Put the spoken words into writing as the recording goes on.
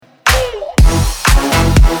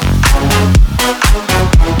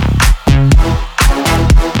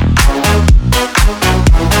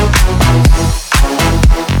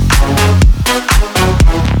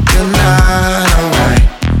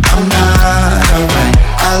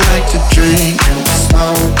to drink and to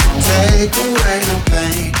smoke, take away the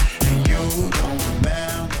pain, and you don't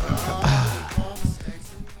remember.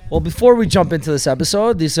 Well, before we jump into this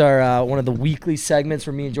episode, these are one of the weekly segments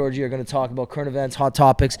where me and Georgie are going to talk about current events, hot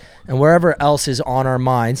topics, and wherever else is on our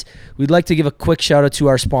minds. We'd like to give a quick shout out to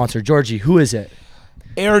our sponsor. Georgie, who is it?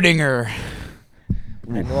 Erdinger.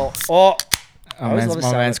 And well, My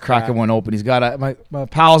man's cracking one open. He's got my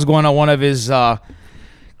pal's going on one of his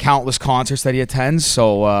countless concerts that he attends.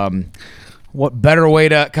 So what better way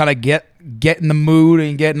to kind of get in the mood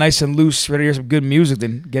and get nice and loose, ready to hear some good music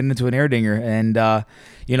than getting into an Erdinger. And,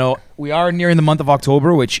 we are nearing the month of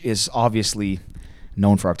October, which is obviously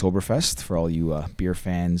known for Oktoberfest for all you beer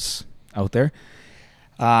fans out there.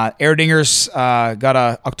 Erdinger's got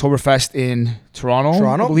a Oktoberfest in Toronto,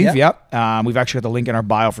 I believe. Yeah. We've actually got the link in our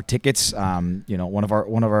bio for tickets. One of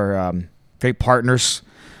our great partners.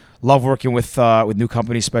 Love working with new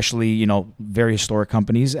companies, especially very historic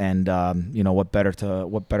companies, and what better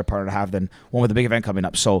partner to have than one with a big event coming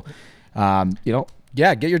up. So,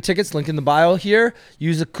 Yeah, get your tickets, link in the bio here.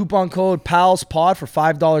 Use the coupon code PALSPOD for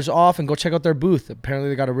 $5 off and go check out their booth. Apparently,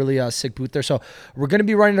 they got a really sick booth there. So we're going to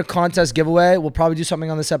be running a contest giveaway. We'll probably do something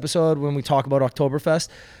on this episode when we talk about Oktoberfest.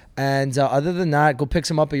 And other than that, go pick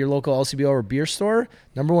some up at your local LCBO or beer store.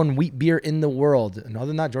 Number one wheat beer in the world. And other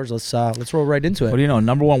than that, George, let's roll right into it. What do you know?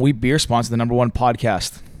 Number one wheat beer sponsor the number one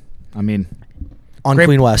podcast. I mean, on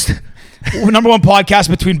Queen West. Number one podcast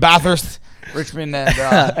between Bathurst, Richmond,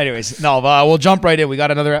 and anyways, we'll jump right in. We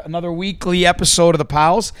got another weekly episode of the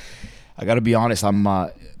Pals. I got to be honest,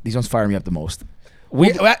 these ones fire me up the most.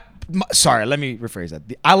 Sorry, let me rephrase that.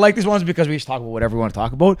 I like these ones because we just talk about whatever we want to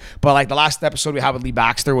talk about. But like the last episode we had with Lee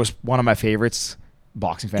Baxter was one of my favorites.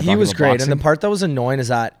 Boxing fan. He was great, and the part that was annoying is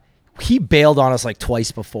that he bailed on us like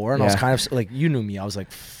twice before, and I was kind of like, you knew me. I was like,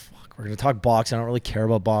 fuck, we're gonna talk boxing. I don't really care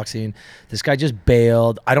about boxing. This guy just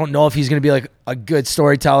bailed. I don't know if he's gonna be like a good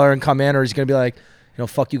storyteller and come in, or he's gonna be like,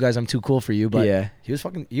 fuck you guys, I'm too cool for you. But yeah, he was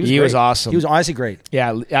great. awesome. He was honestly great.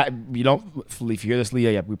 Yeah, if you hear this,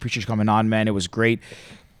 Leah, we appreciate you coming on, man. It was great.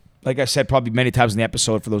 Like I said, probably many times in the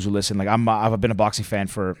episode for those who listen, like I've been a boxing fan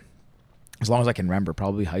for as long as I can remember,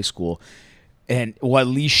 probably high school. And what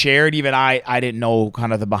Lee shared, even I didn't know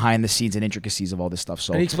kind of the behind the scenes and intricacies of all this stuff.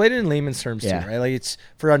 So, and he explained it in layman's terms too, right? Like it's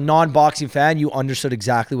for a non-boxing fan, you understood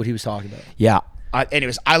exactly what he was talking about. Yeah.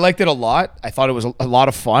 Anyways, I liked it a lot. I thought it was a lot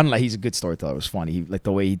of fun. Like he's a good storyteller. It was funny. He, like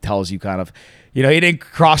the way he tells you kind of, he didn't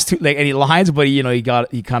cross any lines, but he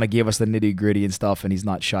kind of gave us the nitty gritty and stuff, and he's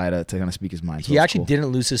not shy to kind of speak his mind. So he actually didn't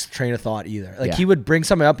lose his train of thought either. Like he would bring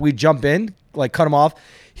something up, we'd jump in, like cut him off.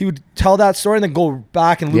 He would tell that story and then go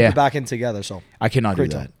back and loop it back in together. So I cannot do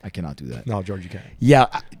that. I cannot do that. No, George, you can. Yeah,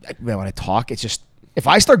 when I talk, it's just if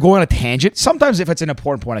I start going on a tangent. Sometimes if it's an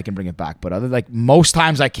important point, I can bring it back, but most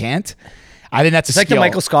times I can't. I think that's it's like the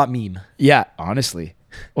Michael Scott meme. Yeah, honestly.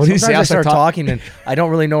 What Sometimes I start talking and I don't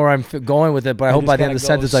really know where I'm going with it, but I hope by the end of the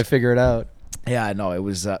sentence I figure it out. Yeah, no, it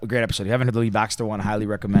was a great episode. If you haven't heard the Lee Baxter one, I highly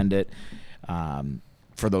recommend it.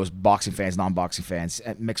 For those boxing fans, non-boxing fans,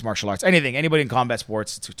 mixed martial arts, anybody in combat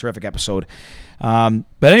sports, it's a terrific episode. But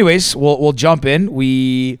anyways, we'll jump in.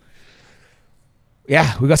 We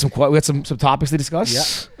got some topics to discuss.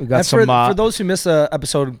 Yeah, we got for those who missed a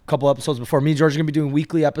couple episodes before, me and George are gonna be doing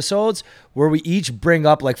weekly episodes where we each bring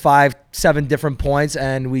up like 5-7 different points,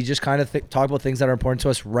 and we just kind of talk about things that are important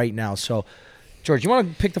to us right now. So, George, you want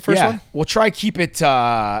to pick the first one? We'll try to keep it.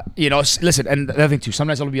 Listen, and the other thing too.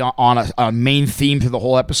 Sometimes it'll be on a main theme through the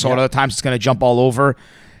whole episode. Yeah. Other times it's gonna jump all over.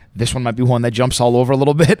 This one might be one that jumps all over a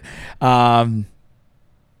little bit.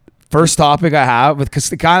 First topic I have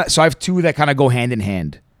so I have two that kind of go hand in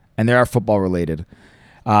hand, and they are football related.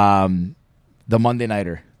 The Monday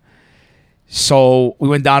Nighter. So we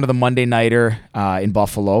went down to the Monday Nighter in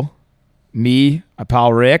Buffalo. Me, my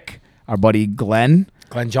pal Rick, our buddy Glenn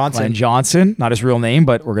Johnson, not his real name,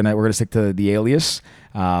 but we're gonna stick to the alias.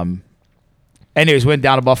 Anyways, went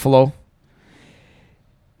down to Buffalo.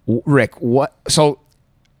 Rick, what? So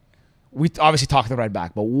we obviously talked the ride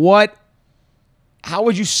back, but how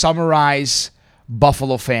would you summarize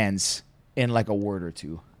Buffalo fans in like a word or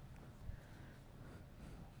two?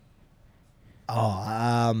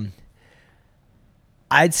 I'd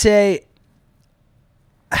say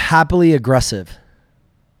happily aggressive.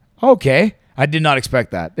 Okay. I did not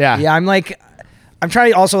expect that. Yeah. Yeah, I'm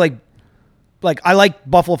trying to also like I like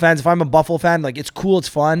Buffalo fans. If I'm a Buffalo fan, like it's cool, it's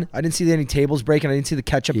fun. I didn't see any tables breaking. I didn't see the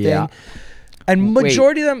ketchup thing. And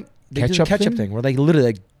majority of them, they do the ketchup thing where they literally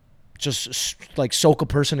like just like soak a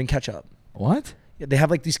person in ketchup. What? They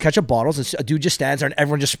have like these ketchup bottles, and a dude just stands there, and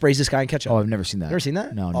everyone just sprays this guy in ketchup. Oh, I've never seen that. Never seen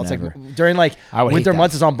that? No, It's never. like during like winter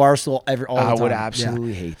months, it's on Barstool all the time. I would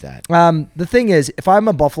absolutely hate that. The thing is, if I'm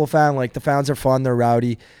a Buffalo fan, like the fans are fun, they're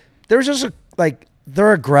rowdy. There's just like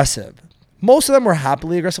they're aggressive. Most of them were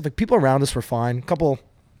happily aggressive. Like people around us were fine. A couple,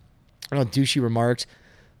 douchey remarks.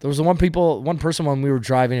 There was one person when we were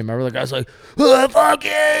driving. Remember, the guy's like, "Oh, fuck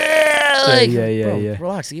yeah!" Like, yeah.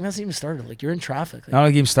 Relax. The game hasn't even started. Like you're in traffic. Like, Not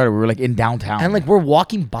the game started. We were like in downtown, and like we're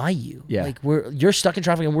walking by you. Yeah. Like you're stuck in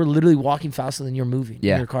traffic, and we're literally walking faster than you're moving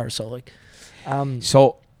in your car. So like,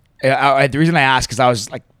 So the reason I asked, because I was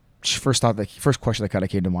like, first question that kind of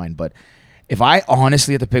came to mind. But if I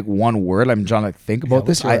honestly had to pick one word, I'm trying to think about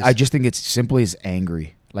this. I just think it's simply as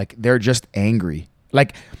angry. Like they're just angry.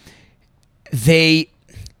 Like okay,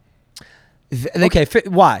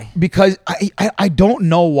 why? Because I don't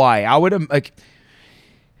know why. I would like.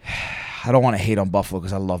 I don't want to hate on Buffalo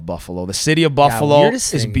because I love Buffalo. The city of Buffalo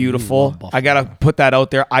is beautiful. I gotta put that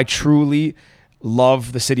out there. I truly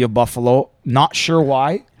love the city of Buffalo. Not sure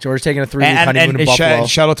why. George taking a 3-week honeymoon in Buffalo.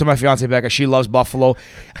 Shout out to my fiance Becca. She loves Buffalo.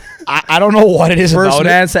 I don't know what it is First about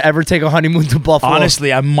man to ever take a honeymoon to Buffalo.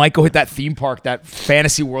 Honestly, I might go hit that theme park, that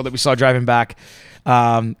fantasy world that we saw driving back.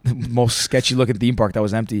 Most sketchy looking theme park that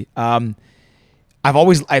was empty.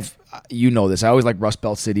 You know this. I always like Rust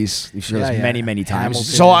Belt cities. You've seen this many times. Hamilton.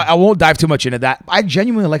 So I won't dive too much into that. I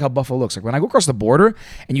genuinely like how Buffalo looks. Like when I go across the border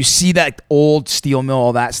and you see that old steel mill,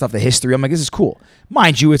 all that stuff, the history, I'm like, this is cool.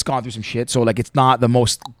 Mind you, it's gone through some shit. So like it's not the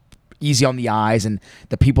most easy on the eyes, and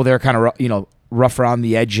the people there are kind of, rough around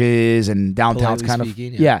the edges, and downtown's kind of,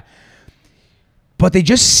 yeah. But they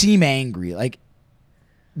just seem angry. Like,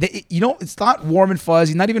 it's not warm and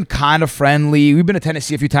fuzzy, not even kind of friendly. We've been to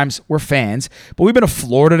Tennessee a few times. We're fans. But we've been to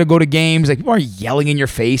Florida to go to games. Like, people are yelling in your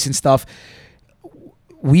face and stuff.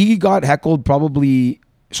 We got heckled probably...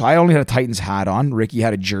 So I only had a Titans hat on. Ricky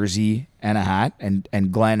had a jersey and a hat.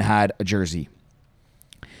 And Glenn had a jersey.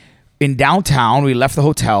 In downtown, we left the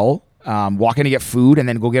hotel, walk in to get food, and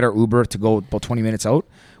then go get our Uber to go about 20 minutes out.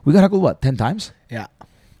 We got heckled, 10 times? Yeah.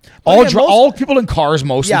 All people in cars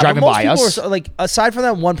mostly driving by us. Aside from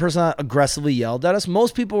that one person that aggressively yelled at us,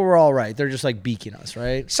 most people were all right. They're just like beaking us,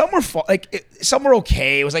 right? Some were some were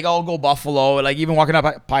okay. It was like, oh, go Buffalo. Like even walking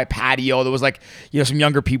up by a patio, there was like, some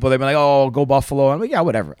younger people. They'd be like, oh, go Buffalo. I'm like, yeah,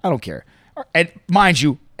 whatever. I don't care. And mind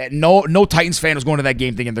you, no Titans fan was going to that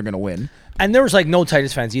game thinking they're going to win. And there was like no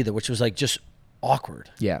Titans fans either, which was like just awkward.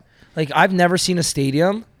 Yeah. Like I've never seen a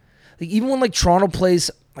stadium, like even when like Toronto plays,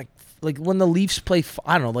 like when the Leafs play,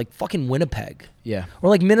 I don't know, like fucking Winnipeg. Yeah. Or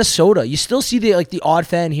like Minnesota. You still see the odd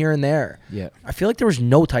fan here and there. Yeah. I feel like there was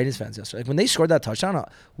no Titans fans yesterday. Like when they scored that touchdown,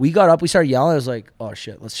 we got up, we started yelling. I was like, oh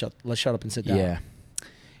shit, let's shut up and sit down. Yeah.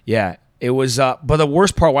 Yeah. It was, but the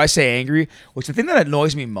worst part, why I say angry, which the thing that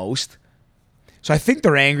annoys me most. So I think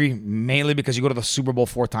they're angry mainly because you go to the Super Bowl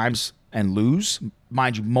 4 times and lose.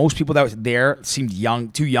 Mind you, most people that were there seemed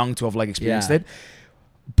too young to have like experienced it.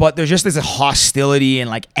 But there's just this hostility and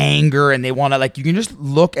like anger, and they want to like, you can just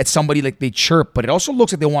look at somebody like they chirp, but it also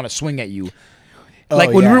looks like they want to swing at you.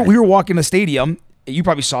 Like when we were walking the stadium, you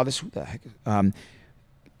probably saw this. Who the heck?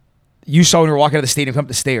 You saw when we were walking to the stadium, come up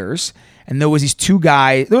the stairs, and there was these two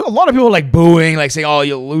guys. There were a lot of people like booing, like saying, "Oh,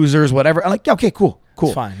 you losers," whatever. I'm like, yeah, okay, cool.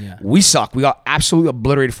 It's fine. Yeah, we suck. We got absolutely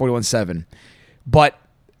obliterated 41-7. But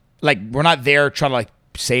like, we're not there trying to like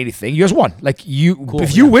say anything. You guys won. Like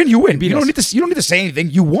if you win, you win. You don't need to say anything.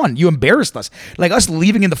 You won. You embarrassed us. Like us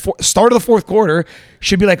leaving in the start of the fourth quarter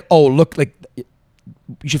should be like, oh look, like you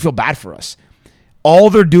should feel bad for us. All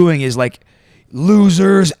they're doing is like,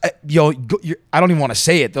 losers. I don't even want to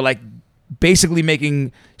say it. They're like basically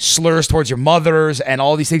making slurs towards your mothers and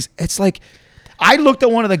all these things. It's like, I looked at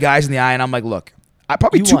one of the guys in the eye and I'm like, look.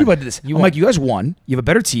 Probably two people did this. I'm like, you guys won. You have a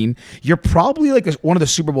better team. You're probably like one of the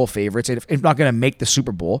Super Bowl favorites. If not going to make the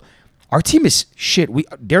Super Bowl, our team is shit.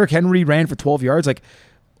 Derrick Henry ran for 12 yards. Like,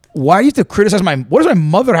 why do you have to criticize what does my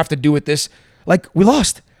mother have to do with this? Like, we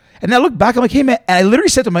lost. And then I look back. I'm like, hey man. And I literally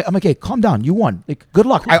said to him, I'm like, hey, calm down. You won. Like, good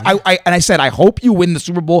luck. I said, I hope you win the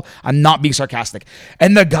Super Bowl. I'm not being sarcastic.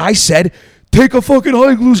 And the guy said, take a fucking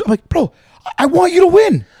hug, loser. I'm like, bro, I want you to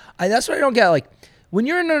win. That's what I don't get. Like, when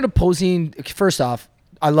you're in an opposing, first off,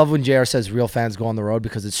 I love when JR says real fans go on the road,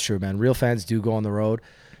 because it's true, man. Real fans do go on the road.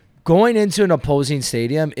 Going into an opposing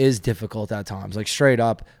stadium is difficult at times. Like, straight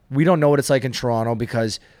up, we don't know what it's like in Toronto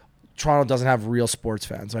because Toronto doesn't have real sports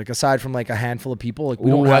fans. Like, aside from like a handful of people, like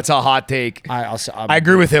that's a hot take. I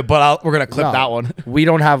agree with it, but we're gonna clip that one.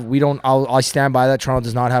 I stand by that. Toronto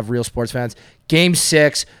does not have real sports fans. Game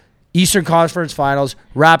 6. Eastern Conference Finals,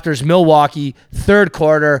 Raptors, Milwaukee, third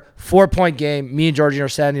quarter, 4-point game. Me and Georgie are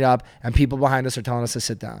standing up, and people behind us are telling us to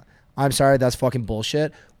sit down. I'm sorry, that's fucking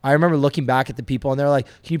bullshit. I remember looking back at the people and they're like,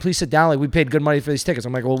 can you please sit down? Like, we paid good money for these tickets.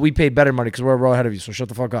 I'm like, well, we paid better money because we're a row ahead of you, so shut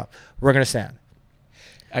the fuck up. We're going to stand.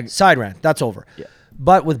 Side rant. That's over. Yeah.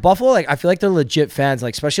 But with Buffalo, like, I feel like they're legit fans,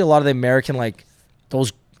 like, especially a lot of the American, like,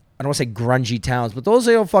 those, I don't want to say grungy towns, but those,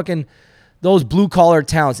 fucking, those blue-collar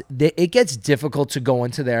towns, it gets difficult to go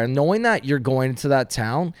into there. And knowing that you're going into that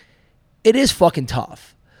town, it is fucking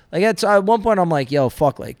tough. Like, at one point, I'm like, yo,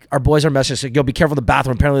 fuck, like, our boys are messaging, like, yo, be careful of the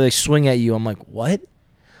bathroom. Apparently, they swing at you. I'm like, what?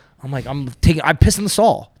 I'm like, I pissed in the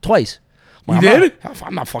stall twice. You did?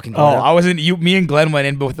 I'm not fucking going I wasn't. Me and Glenn went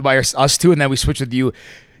in both by us two, and then we switched with you.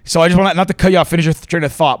 So I just want not to cut you off, finish your train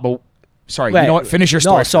of thought, but sorry, you know what? Finish your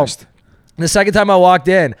story first. The second time I walked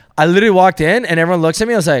in, I literally walked in, and everyone looks at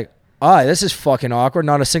me. I was like, this is fucking awkward.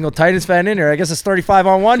 Not a single Titans fan in here. I guess it's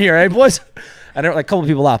 35-on-1 here, eh, boys? And like a couple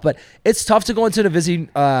people laugh, but it's tough to go into the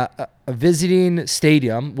visiting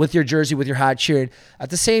stadium with your jersey, with your hat, cheering. At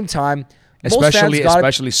the same time,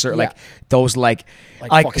 especially certain like those like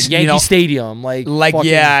Yankee Stadium, like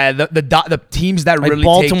the teams that like really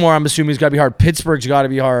Baltimore. I'm assuming it's got to be hard. Pittsburgh's got to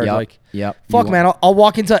be hard. Fuck man, I'll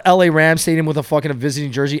walk into LA Rams Stadium with a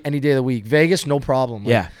visiting jersey any day of the week. Vegas, no problem.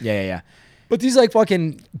 Like, yeah. But these like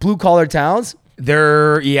fucking blue collar towns.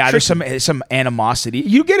 There's some animosity.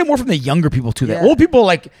 You get it more from the younger people too. The old people,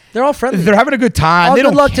 like, they're all friendly. They're having a good time. They good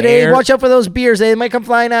don't luck care. Today. Watch out for those beers. They might come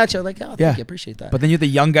flying at you. Like, thank you, appreciate that. But then you have the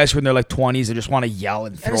young guys who are in their like 20s. They just want to yell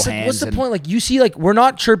and throw hands. Like, what's the point? Like, you see, like, we're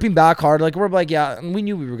not chirping back hard. Like, we're like, and we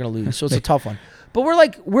knew we were gonna lose, so it's a tough one. But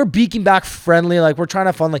we're beaking back friendly. Like, we're trying to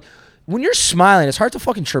have fun. Like, when you're smiling, it's hard to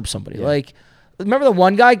fucking chirp somebody. Yeah. Like, remember the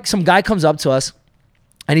one guy? Some guy comes up to us,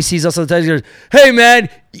 and he sees us on the TV. He goes, "Hey, man,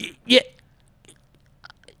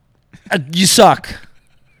 you suck."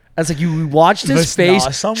 It's like you watched his face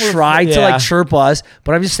try to like chirp us,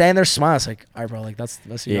 but I'm just standing there smiling. It's like, all right, bro, like that's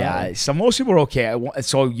So most people are okay.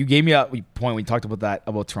 So you gave me a point when you talked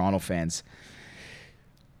about Toronto fans.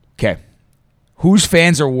 Okay, whose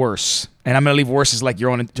fans are worse? And I'm gonna leave worse as like your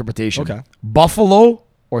own interpretation. Okay, Buffalo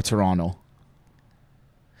or Toronto,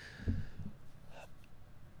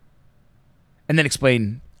 and then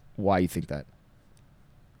explain why you think that.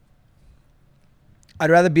 I'd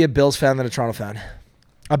rather be a Bills fan than a Toronto fan.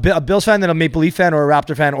 A Bills fan than a Maple Leaf fan or a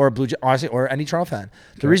Raptor fan or a Blue Jay, honestly, or any Toronto fan.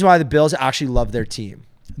 The reason why the Bills actually love their team.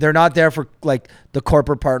 They're not there for like the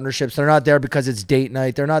corporate partnerships. They're not there because it's date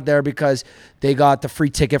night. They're not there because they got the free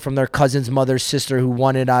ticket from their cousin's mother's sister who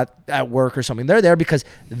won it at work or something. They're there because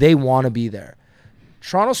they want to be there.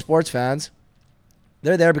 Toronto sports fans,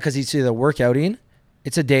 they're there because it's either work outing,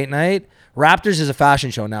 it's a date night. Raptors is a fashion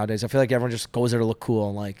show nowadays. I feel like everyone just goes there to look cool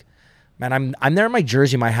and like, man, I'm there in my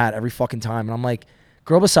jersey, my hat every fucking time. And I'm like,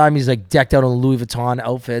 girl beside me is like decked out in Louis Vuitton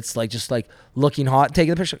outfits, like just like looking hot,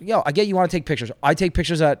 taking the picture. Yo, I get you want to take pictures. I take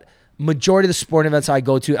pictures at majority of the sporting events I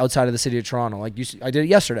go to outside of the city of Toronto. Like I did it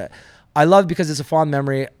yesterday. I love it because it's a fond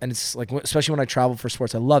memory and it's like, especially when I travel for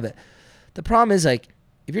sports, I love it. The problem is like,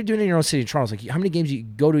 if you're doing it in your own city of Toronto, it's like how many games you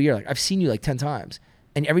go to a year? Like I've seen you like 10 times.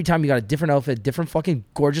 And every time you got a different outfit, different fucking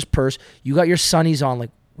gorgeous purse. You got your sunnies on.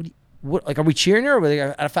 Like, what like, are we cheering you or are we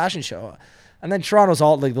at a fashion show? And then Toronto's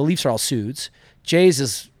all like the Leafs are all suits. Jays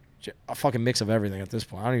is a fucking mix of everything at this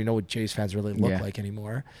point. I don't even know what Jays fans really look like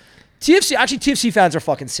anymore. TFC fans are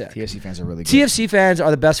fucking sick. TFC fans are really good. TFC fans are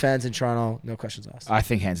the best fans in Toronto. No questions asked. I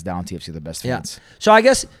think hands down TFC are the best fans. So I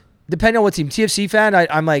guess depending on what team, TFC fan,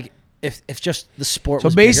 I'm like if just the sport. So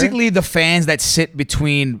was basically, bigger, the fans that sit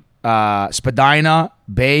between Spadina,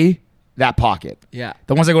 Bay, that pocket. Yeah.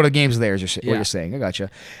 The ones that go to the games there is what you're saying. I gotcha.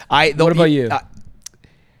 What about you?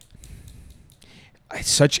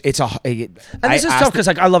 It's this is tough because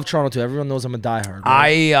like I love Toronto too. Everyone knows I'm a diehard.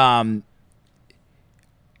 Right?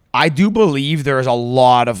 I do believe there is a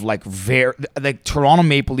lot of like Toronto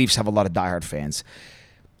Maple Leafs have a lot of diehard fans.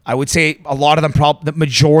 I would say a lot of them, the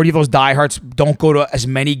majority of those diehards don't go to as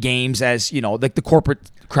many games as like the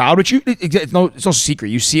corporate crowd, which it's no secret.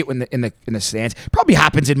 You see it in the stands. Probably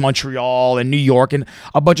happens in Montreal and New York and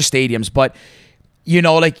a bunch of stadiums, but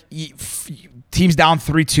like. Teams down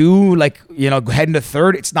 3-2, like, heading to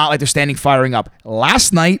third. It's not like they're standing firing up.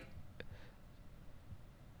 Last night,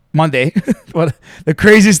 Monday, the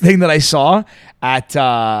craziest thing that I saw at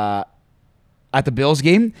the Bills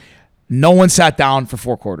game, no one sat down for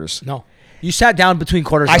 4 quarters. No. You sat down between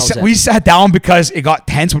quarters. We sat down because it got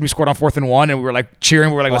tense when we scored on 4th and 1, and we were like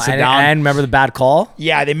cheering. We were like, let's sit down. And remember the bad call?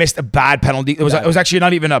 Yeah, they missed a bad penalty. It was actually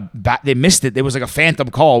not even a bad. They missed it. It was like a phantom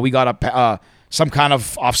call. We got some kind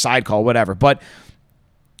of offside call, whatever. But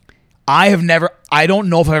I don't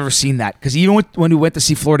know if I've ever seen that. Because even when we went to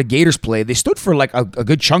see Florida Gators play, they stood for like a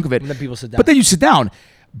good chunk of it. And then people sit down. But then you sit down.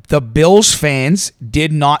 The Bills fans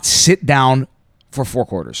did not sit down for 4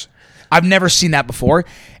 quarters. I've never seen that before.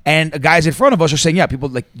 And guys in front of us are saying, yeah, people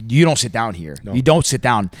like, you don't sit down here. No. You don't sit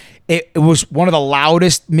down. It was one of the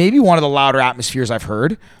loudest, maybe one of the louder atmospheres I've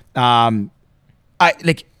heard. I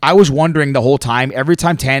was wondering the whole time, every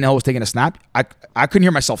time Tannehill was taking a snap, I couldn't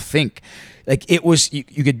hear myself think. Like it was, you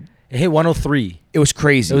could. It hit 103. It was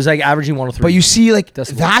crazy. It was like averaging 103. But you see, like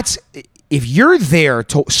that's, if you're there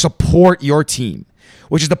to support your team,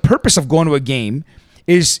 which is the purpose of going to a game,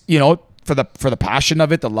 is, you know, for the passion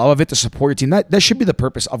of it, the love of it, to support your team. That should be the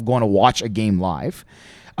purpose of going to watch a game live.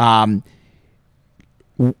 Why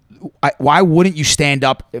wouldn't you stand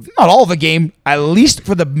up, if not all of the game, at least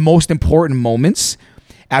for the most important moments?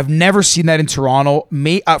 I've never seen that in Toronto.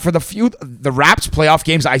 For the Raps playoff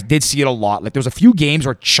games, I did see it a lot. Like there was a few games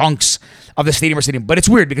where chunks of the stadium are sitting, but it's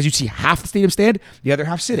weird because you'd see half the stadium stand, the other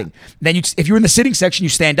half sitting. Then if you're in the sitting section, you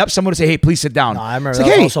stand up. Someone would say, "Hey, please sit down." No, I remember that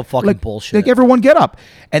was also fucking bullshit. Like everyone get up.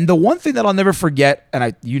 And the one thing that I'll never forget,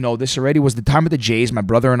 and you know this already, was the time at the Jays. My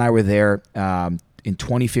brother and I were there in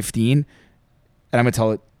 2015, and I'm gonna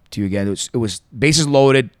tell it to you again. It was bases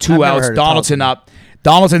loaded, 2 outs, Donaldson up.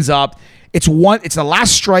 Donaldson's up. It's the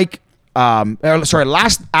last strike,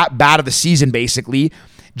 last at bat of the season, basically.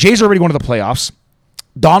 Jays are already going to the playoffs.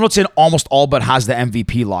 Donaldson almost all but has the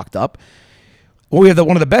MVP locked up. Well, we have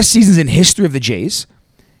one of the best seasons in history of the Jays.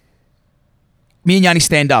 Me and Yanni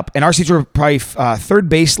stand up, and our seats were probably third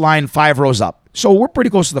baseline, 5 rows up. So we're pretty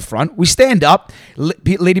close to the front. We stand up.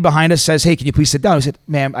 Lady behind us says, "Hey, can you please sit down?" We said,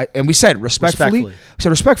 "Ma'am," and we said respectfully. We said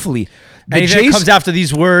respectfully. Anything that comes after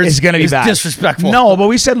these words is going to be bad. Disrespectful. No, but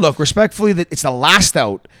we said, look, respectfully, that it's the last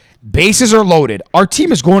out. Bases are loaded. Our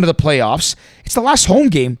team is going to the playoffs. It's the last home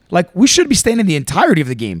game. Like, we should be standing the entirety of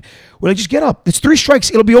the game. We're like, just get up. It's 3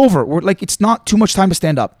 strikes. It'll be over. We're like, it's not too much time to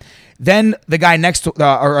stand up. Then the guy next to,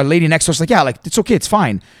 or a lady next to us, like, yeah, like, it's okay. It's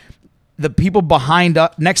fine. The people behind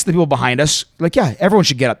us, next to the people behind us, like, yeah, everyone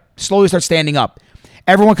should get up. Slowly start standing up.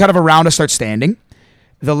 Everyone kind of around us starts standing.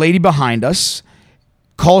 The lady behind us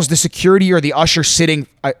calls the security or the usher sitting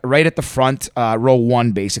right at the front, row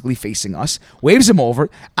 1, basically facing us, waves him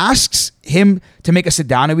over, asks him to make us sit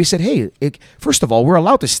down. And we said, hey, first of all, we're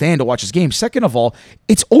allowed to stand to watch this game. Second of all,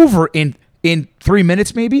 it's over in 3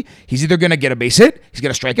 minutes maybe. He's either going to get a base hit, he's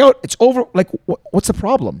going to strike out. It's over. Like, what's the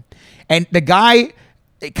problem? And the guy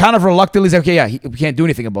kind of reluctantly is like, okay, yeah, we can't do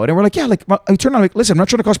anything about it. And we're like, yeah, like, I turn on, like, listen, I'm not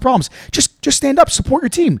trying to cause problems. Just stand up, support your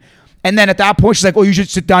team. And then at that point, she's like, oh, you should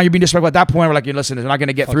sit down. You're being disrespectful. At that point, we're like, listen, they're not going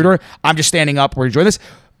to get through to her. I'm just standing up. We're enjoying this.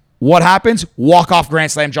 What happens? Walk-off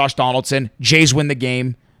grand slam, Josh Donaldson. Jays win the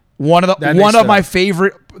game. One of my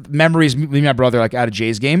favorite memories, me and my brother, like, at a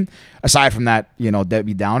Jays game, aside from that, you know,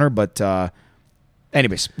 Debbie Downer. But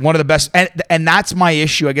anyways, one of the best. And that's my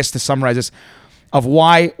issue, I guess, to summarize this, of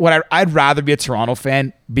why I'd rather be a Toronto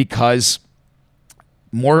fan, because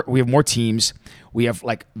we have more teams. We have,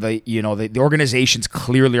 like, the organizations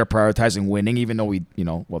clearly are prioritizing winning, even though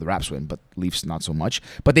the Raps win, but Leafs not so much.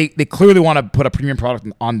 But they clearly want to put a premium product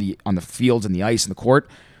on the fields and the ice and the court.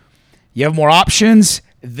 You have more options.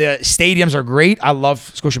 The stadiums are great. I love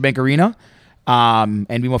Scotiabank Arena and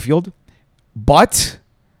BMO Field. But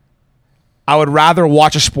I would rather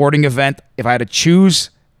watch a sporting event if I had to choose.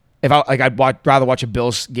 I'd rather watch a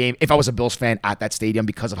Bills game if I was a Bills fan at that stadium,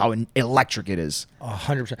 because of how electric it is.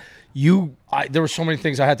 100%. There were so many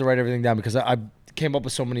things I had to write everything down, because I came up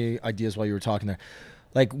with so many ideas while you were talking there.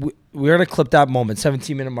 Like, we're gonna clip that moment,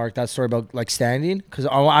 17-minute mark, that story about, like, standing, because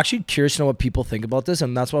I'm actually curious to know what people think about this,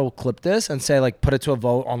 and that's why we'll clip this and say, like, put it to a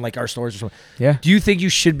vote on, like, our stories or something. Yeah. Do you think you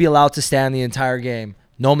should be allowed to stand the entire game,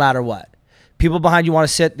 no matter what? People behind you want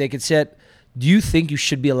to sit, they can sit. Do you think you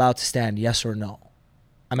should be allowed to stand? Yes or no?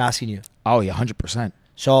 I'm asking you. Oh, yeah, 100%.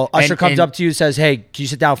 So usher comes up to you and says, hey, can you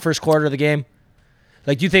sit down first quarter of the game?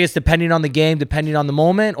 Like, do you think it's depending on the game, depending on the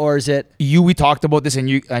moment, or is it? We talked about this,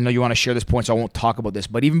 and I know you want to share this point, so I won't talk about this.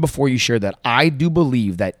 But even before you share that, I do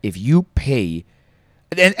believe that if you pay,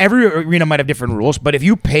 and every arena might have different rules, but if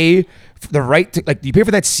you pay for the right to, like, you pay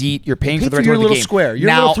for that seat, you're paying for the right to your the little game. Square, your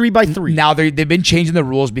little 3x3. Now they've been changing the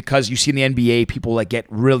rules, because you see in the NBA, people, like, get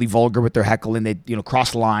really vulgar with their heckling. They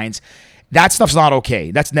cross lines. That stuff's not okay.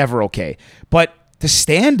 That's never okay. But to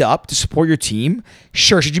stand up to support your team,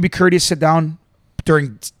 sure. Should you be courteous, sit down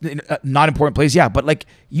during not important plays? Yeah, but, like,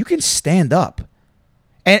 you can stand up.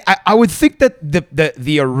 And I would think that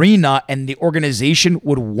the arena and the organization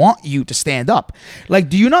would want you to stand up. Like,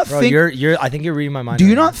 do you not think? I think you're reading my mind. Do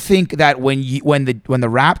you not think that when the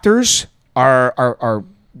Raptors are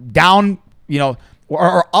down,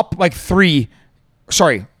 or up like 3?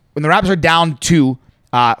 Sorry, when the Raptors are down 2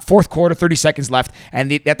 Fourth quarter, 30 seconds left,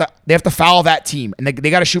 and they have to foul that team, and they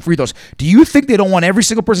got to shoot free throws. Do you think they don't want every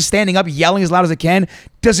single person standing up, yelling as loud as they can?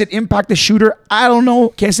 Does it impact the shooter? I don't know.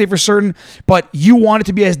 Can't say for certain, but you want it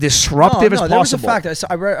to be as disruptive as possible. There was a fact.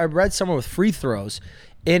 I read somewhere with free throws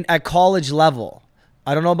at college level.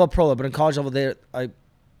 I don't know about pro level, but in college level,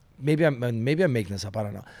 maybe I'm making this up. I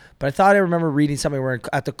don't know. But I thought I remember reading something where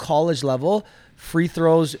at the college level, free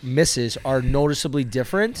throws misses are noticeably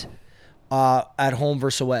different at home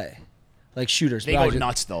versus away. Like shooters. They go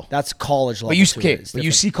nuts though. That's college level. But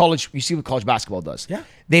you see what college basketball does. Yeah.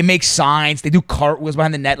 They make signs, they do cartwheels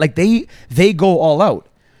behind the net. Like they go all out.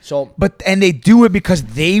 And they do it because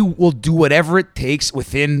they will do whatever it takes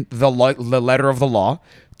within the letter of the law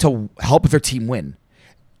to help their team win.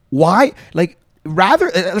 Why? Like,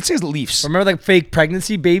 rather, let's say it's the Leafs. Remember like fake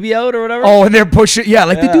pregnancy baby out or whatever? Oh, and they're pushing,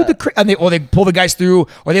 they do they pull the guys through,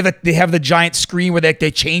 or they have the giant screen where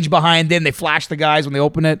they change behind it and they flash the guys when they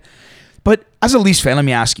open it. But as a Leafs fan, let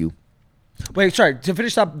me ask you. Wait, sorry, to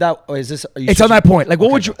finish up that, it's on that point. Like,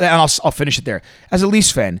 what would you, and I'll finish it there. As a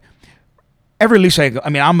Leafs fan, every Leafs fan, I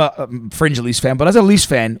mean, I'm a fringe Leafs fan, but as a Leafs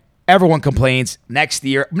fan, everyone complains next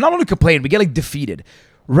year. Not only complain, we get like defeated.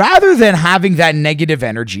 Rather than having that negative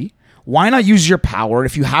energy, why not use your power?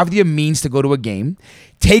 If you have the means to go to a game,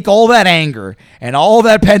 take all that anger and all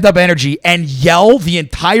that pent up energy and yell the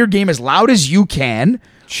entire game as loud as you can.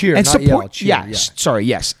 Cheer, and not support. Yell. Cheer, yeah, sorry,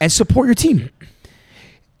 yes, and support your team.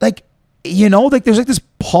 Like, there's like this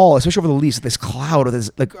pall, especially over the Leafs, this cloud of this.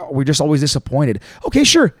 Like, we're just always disappointed. Okay,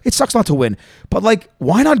 sure, it sucks not to win, but like,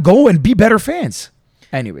 why not go and be better fans?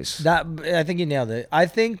 Anyways, I think you nailed it. I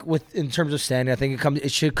think in terms of standing, I think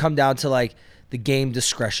it should come down to like the game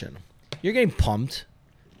discretion. You're getting pumped,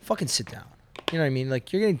 fucking sit down. You know what I mean?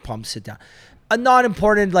 Like, you're getting pumped, sit down. A not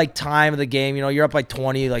important like time of the game. You're up like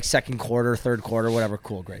 20, like second quarter, third quarter, whatever.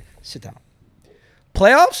 Cool, great. Sit down.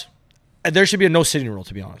 Playoffs, there should be a no sitting rule.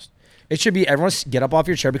 To be honest, it should be everyone get up off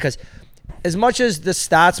your chair, because as much as the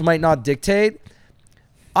stats might not dictate,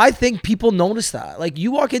 I think people notice that. Like,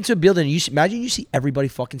 you walk into a building, imagine you see everybody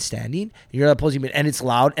fucking standing, and you're at opposing, and it's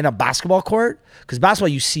loud, and a basketball court, because basketball,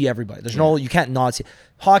 you see everybody. You can't not see.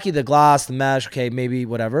 Hockey, the glass, the mesh, okay, maybe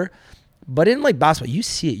whatever. But in like basketball, you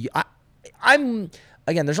see it. I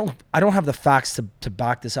don't have the facts to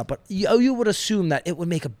back this up, but you would assume that it would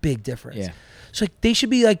make a big difference. Yeah. So like, they should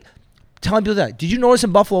be like telling people that. Did you notice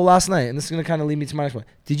in Buffalo last night? And this is gonna kind of lead me to my next one.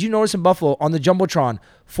 Did you notice in Buffalo on the jumbotron,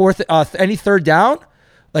 any third down?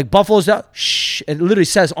 Like, Buffalo's down, shh. It literally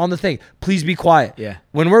says on the thing, please be quiet. Yeah.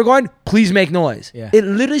 When we're going, please make noise. Yeah. It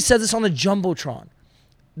literally says this on the jumbotron.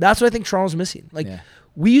 That's what I think Toronto's missing. Like,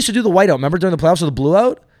 we used to do the whiteout. Remember during the playoffs with the blue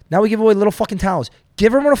out? Now we give away little fucking towels.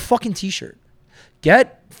 Give everyone a fucking t-shirt.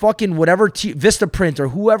 Get fucking whatever Vista Print or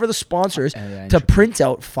whoever the sponsor is to print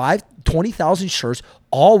out 20,000 shirts,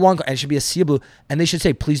 all one, and it should be a sea of blue. And they should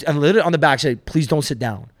say, please, and literally on the back say, please don't sit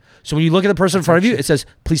down. So when you look at the person in front of you, it says,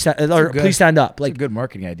 please stand up. Like, a good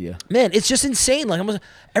marketing idea. Man, it's just insane. Like,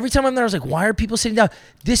 every time I'm there, I was like, why are people sitting down?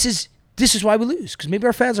 This is why we lose, because maybe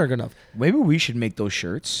our fans aren't good enough. Maybe we should make those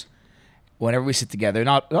shirts whenever we sit together.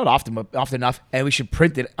 Not often, but often enough. And we should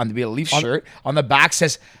print it on the Leafs shirt. On the back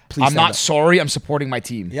says, I'm not sorry, I'm supporting my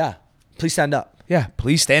team. Yeah. Please stand up. Yeah.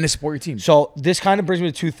 Please stand and support your team. So this kind of brings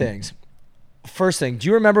me to two things. First thing, do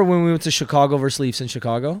you remember when we went to Chicago versus Leafs in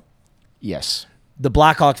Chicago? Yes. The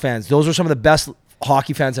Blackhawk fans, those were some of the best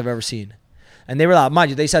hockey fans I've ever seen. And they were loud.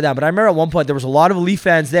 Mind you, they sat down. But I remember at one point, there was a lot of Leaf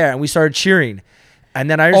fans there, and we started cheering. And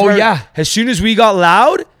then I remember, as soon as we got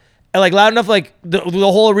loud, and like loud enough, like the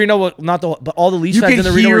whole arena, but all the Leaf fans in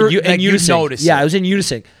the arena were in unison. It was in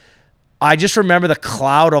unison. I just remember the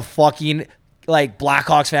cloud of fucking like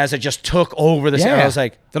Blackhawks fans that just took over the center. I was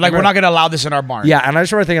like, they're like, we're not going to allow this in our barn. Yeah, and I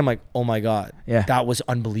just remember thinking, I'm like, oh my God, that was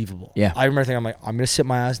unbelievable. Yeah. I remember thinking, I'm like, I'm going to sit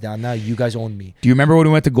my ass down now. You guys own me. Do you remember when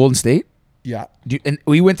we went to Golden State? Yeah. And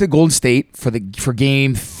we went to Golden State for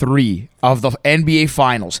game 3 of the NBA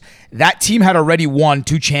Finals. That team had already won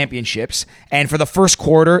 2 championships, and for the first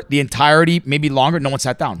quarter, the entirety, maybe longer, no one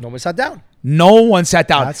sat down. No one sat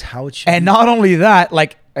down. That's how it should And be. not only that,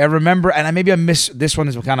 like, I remember, and I missed this one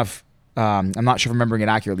is kind of, I'm not sure if I'm remembering it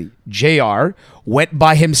accurately. JR went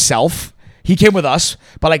by himself. He came with us,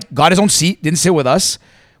 but like got his own seat, didn't sit with us.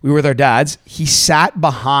 We were with our dads. He sat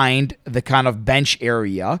behind the kind of bench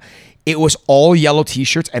area. It was all yellow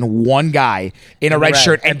t-shirts and one guy in a red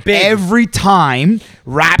shirt. And every time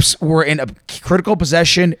Raps were in a critical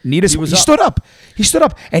possession, he stood up. He stood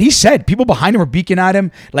up. And he said people behind him were beaking at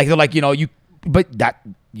him. Like, they're like, but that,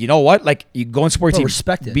 you know what? Like, you go and support your team.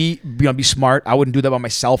 Respect it. Be smart. I wouldn't do that by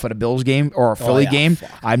myself at a Bills game or a Philly game. Fuck.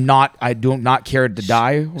 I do not care to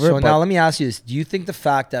die. Now let me ask you this. Do you think the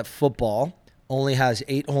fact that football only has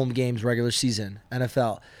 8 home games regular season,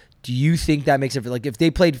 NFL. Do you think that makes it like if they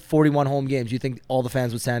played 41 home games, do you think all the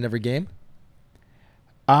fans would stand every game?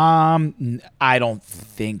 I don't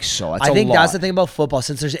think so. I think that's the thing about football.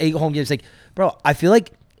 Since there's 8 home games, like, bro, I feel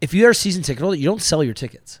like if you're a season ticket holder, you don't sell your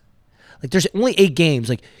tickets. Like, there's only 8 games.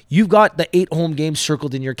 Like, you've got the 8 home games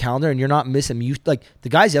circled in your calendar, and you're not missing them. You like the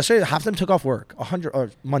guys yesterday, half of them took off work. 100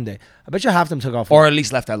 or Monday. I bet you half of them took off work. Or at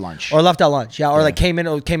least left at lunch. Or left at lunch. Yeah. Or like came in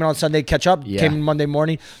on Sunday, catch up. Yeah. Came in Monday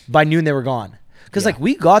morning. By noon they were gone. Because like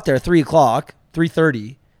we got there 3:00,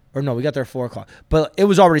 3:30. Or no, we got there 4:00. But it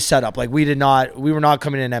was already set up. Like we were not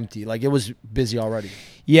coming in empty. Like it was busy already.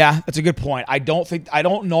 Yeah, that's a good point. I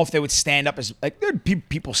don't know if they would stand up as like there'd be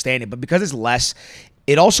people standing, but because it's less,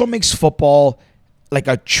 it also makes football like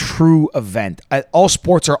a true event. All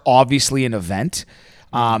sports are obviously an event.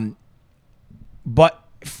 But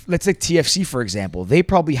let's take TFC for example. They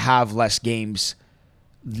probably have less games.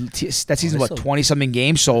 That season's 20 something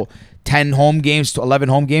games, so 10 home games to 11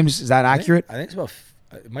 home games. Is that accurate? I think it's about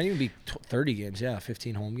it might even be 30 games,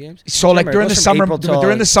 15 home games. So like during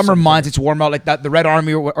the summer months, it's warm out like that. The Red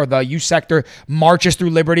Army or the U sector marches through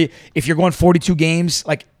Liberty. If you're going 42 games,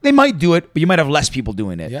 like they might do it, but you might have less people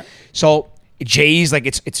doing it. Yeah. So Jays, like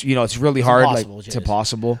it's really hard. Like it's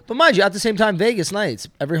impossible. But mind you, at the same time, Vegas nights,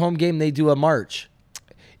 every home game they do a march.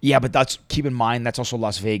 Yeah, but keep in mind that's also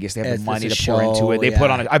Las Vegas. They have the money to pour into it. They put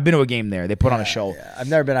on. I've been to a game there. They put on a show. Yeah. I've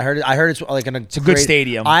never been. I heard it's like it's a good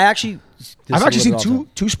stadium. I've actually seen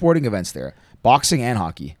two sporting events there, boxing and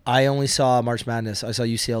hockey. I only saw March Madness. I saw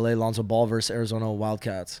UCLA Lonzo Ball versus Arizona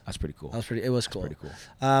Wildcats. That's pretty cool. It was cool. Pretty cool.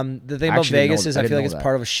 The thing about Vegas is I feel like it's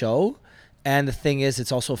part of a show, and the thing is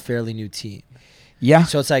it's also a fairly new team. Yeah.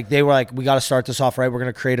 So it's like they were like, we got to start this off right. We're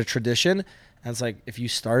gonna create a tradition, and it's like if you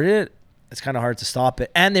started it, it's kind of hard to stop it.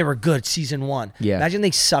 And they were good season 1. Yeah. Imagine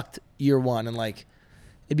they sucked year 1 and like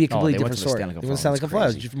it'd be a completely different story. They wouldn't sound like a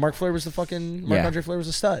fly. Mark Flair was the fucking Andre Flair was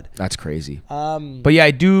a stud. That's crazy. But yeah,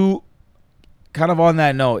 I do kind of on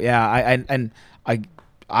that note. Yeah,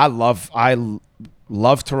 I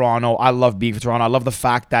love Toronto. I love being for Toronto. I love the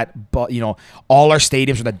fact that all our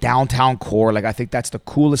stadiums are the downtown core. Like I think that's the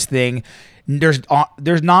coolest thing. There's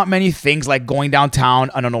not many things like going downtown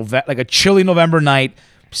on a chilly November night.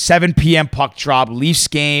 7 p.m. puck drop, Leafs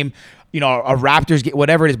game, a Raptors game,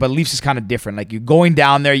 whatever it is, but Leafs is kind of different. Like you're going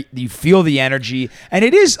down there, you feel the energy, and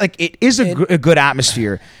it is a good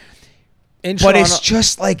atmosphere. But Toronto, it's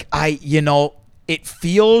just like it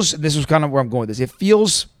feels. This is kind of where I'm going with this. It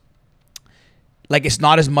feels like it's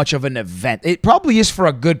not as much of an event. It probably is for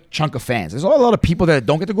a good chunk of fans. There's a lot of people that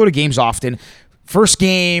don't get to go to games often. First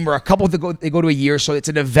game or a couple they go to a year, so it's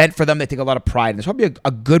an event for them. They take a lot of pride. And there's probably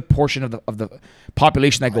a good portion of the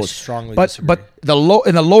population that goes. I strongly disagree. But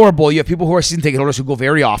in the lower bowl, you have people who are season ticket holders who go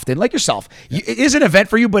very often, like yourself. Yeah. It is an event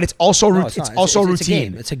for you, but it's also it's also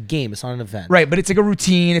routine. It's a game. It's not an event. Right, but it's like a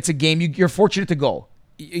routine. It's a game. You're fortunate to go.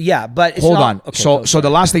 Yeah, but it's hold on. Okay, so the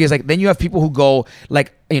last thing is like then you have people who go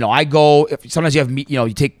like I go. Sometimes you have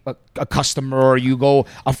you take a customer or you go.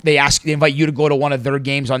 They invite you to go to one of their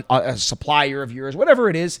games on a supplier of yours, whatever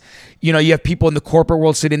it is. You have people in the corporate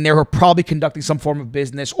world sitting there who are probably conducting some form of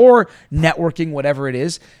business or networking, whatever it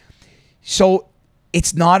is. So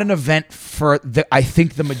it's not an event for I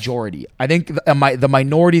think the majority. I think the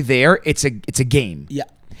minority there. It's a game. Yeah.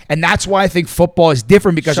 And that's why I think football is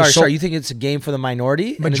different because you think it's a game for the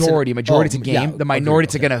minority? Majority it's a game. Yeah, the minority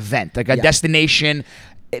it's like an event, like a destination,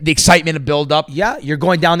 the excitement to build up. Yeah, you're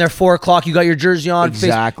going down there 4:00. You got your jersey on.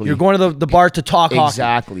 Exactly. You're going to the bar to talk hockey.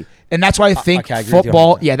 Exactly. And that's why I think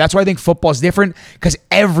football. Yeah, that's why I think football is different because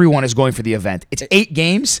everyone is going for the event. It's 8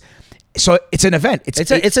 games, so it's an event.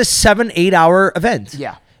 It's a 7-8 hour event.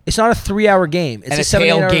 Yeah. It's not a 3-hour game. It's a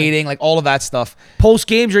tailgating, like all of that stuff. Post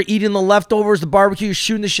games, you're eating the leftovers, the barbecue, you're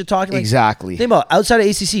shooting the shit, talking. Exactly. Think about outside of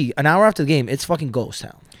ACC, an hour after the game, it's fucking ghost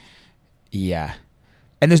town. Yeah.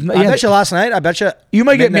 And there's I bet you last night. You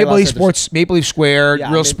might get Maple Leaf Sports, Maple Leaf Square,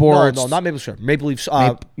 Real Sports. No, not Maple Leaf Square. Maple Leafs.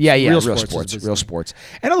 Real Sports,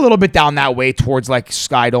 and a little bit down that way towards like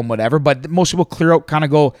Skydome, whatever. But most people clear out, kind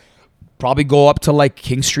of probably go up to like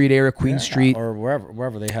King Street area, Queen Street, or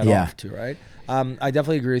wherever they head off to, right? I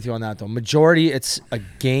definitely agree with you on that, though. Majority, it's a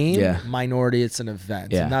game. Yeah. Minority, it's an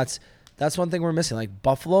event. Yeah. And that's one thing we're missing. Like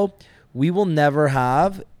Buffalo, we will never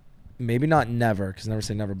have, maybe not never, because never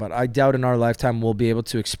say never, but I doubt in our lifetime we'll be able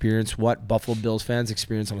to experience what Buffalo Bills fans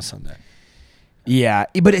experience on a Sunday. Yeah,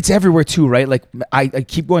 but it's everywhere too, right? Like I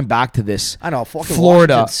keep going back to this. I know, fucking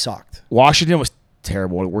Florida Washington sucked. Washington was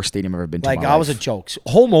terrible. The worst stadium I've ever been to. Like, was a joke.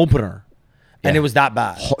 Home opener. And it was that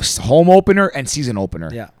bad. Home opener and season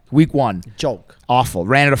opener. Yeah. Week 1. Joke. Awful.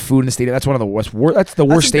 Ran out of food in the stadium. That's one of the worst. That's the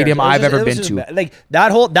worst stadium I've ever been to. Like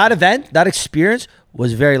that event, that experience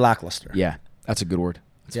was very lackluster. Yeah, that's a good word.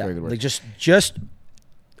 That's a very good word.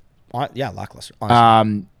 Like lackluster.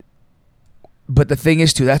 Honestly. But the thing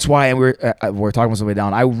is too. That's why we're talking about somebody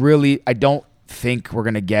down. I don't think we're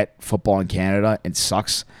gonna get football in Canada. It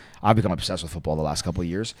sucks. I've become obsessed with football the last couple of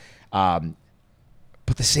years.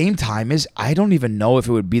 But the same time I don't even know if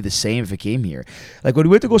it would be the same if it came here. Like when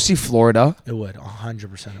we went to go see Florida, it would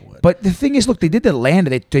 100% it would. But the thing is, look, they did Atlanta.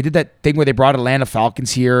 They did that thing where they brought Atlanta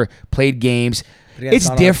Falcons here, played games. It's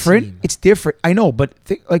different. It's different. I know, but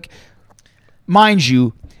mind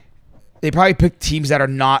you, they probably picked teams that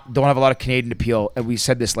don't have a lot of Canadian appeal. And we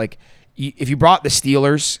said this, like, if you brought the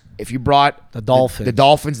Steelers, if you brought the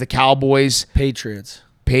Dolphins, the Cowboys, Patriots,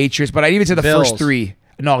 but I'd even say the Bills. first 3.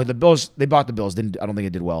 No, the Bills. They bought the Bills. I don't think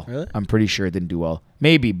it did well. Really? I'm pretty sure it didn't do well.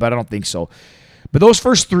 Maybe, but I don't think so. But those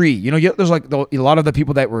first 3, there's like a lot of the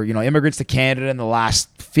people that were immigrants to Canada in the last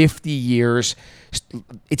 50 years.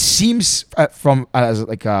 It seems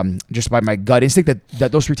just by my gut instinct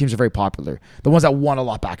that those 3 teams are very popular. The ones that won a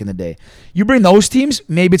lot back in the day. You bring those teams,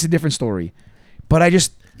 maybe it's a different story. But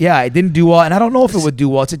it didn't do well, and I don't know if it would do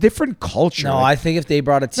well. It's a different culture. No, I think if they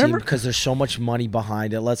brought a team, because there's so much money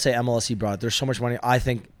behind it, let's say MLSE brought it, there's so much money, I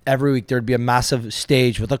think every week there'd be a massive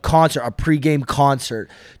stage with a concert, a pregame concert.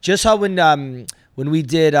 Just how when we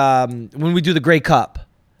do the Grey Cup,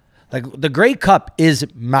 like the Grey Cup is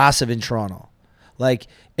massive in Toronto. Like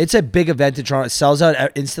it's a big event in Toronto. It sells out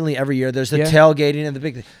instantly every year. There's the tailgating and the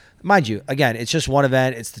big thing. Mind you, again, it's just one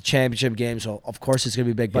event. It's the championship game, so of course it's going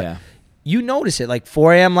to be big, but you notice it, like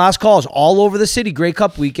 4 a.m. last calls all over the city, Grey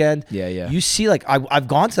Cup weekend. Yeah. You see, like, I've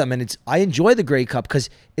gone to them, and I enjoy the Grey Cup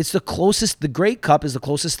because it's the Grey Cup is the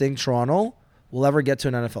closest thing Toronto will ever get to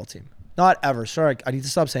an NFL team. Not ever. Sorry, I need to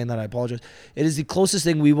stop saying that. I apologize. It is the closest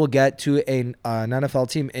thing we will get to an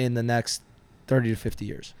NFL team in the next 30 to 50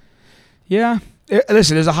 years. Yeah.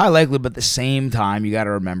 Listen, there's a high likelihood, but at the same time, you got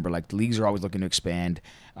to remember, like, the leagues are always looking to expand.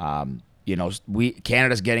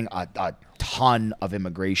 Canada's getting a ton of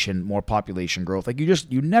immigration, more population growth. Like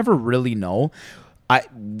you never really know.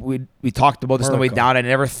 We talked about this on the way down. I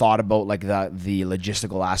never thought about like the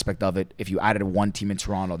logistical aspect of it. If you added one team in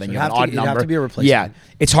Toronto, then you have an odd number. You have to be a replacement. Yeah,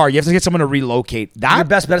 it's hard. You have to get someone to relocate. Your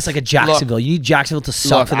best bet is like a Jacksonville. You need Jacksonville to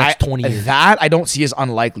suck for the next 20 years. That I don't see as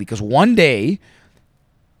unlikely because one day,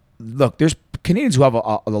 there's Canadians who have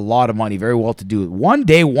a lot of money, very well to do. One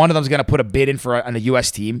day, one of them is going to put a bid in on a U.S.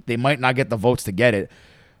 team. They might not get the votes to get it,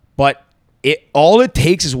 but all it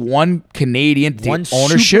takes is one Canadian to take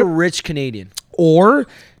ownership, super rich Canadian, or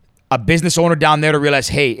a business owner down there to realize,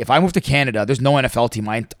 hey, if I move to Canada, there's no NFL team.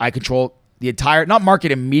 I control the entire not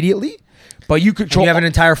market immediately, but you control. And you have an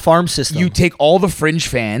entire farm system. You take all the fringe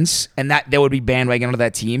fans, and that would be bandwagon onto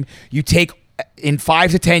that team. You take. In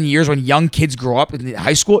 5 to 10 years, when young kids grow up in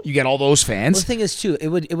high school, you get all those fans. Well, the thing is, too, it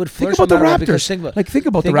would flourish. Think about the Raptors. Think about the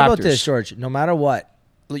Raptors. Think about this, George. No matter what,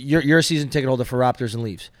 you're a season ticket holder for Raptors and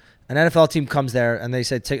Leafs. An NFL team comes there, and they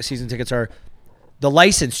say season tickets are the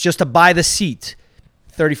license just to buy the seat,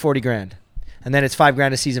 30, 40 grand. And then it's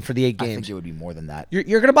 $5,000 a season for the 8 games. I think it would be more than that. You're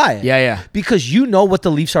going to buy it. Yeah. Because you know what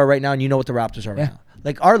the Leafs are right now, and you know what the Raptors are right now.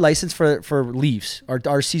 Like, our license for Leafs,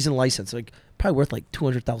 our season license, like probably worth like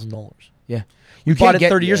 $200,000. Yeah. You bought it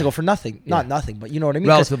 30 years ago for nothing. Not nothing, but you know what I mean?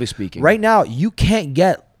 Relatively speaking. Right now, you can't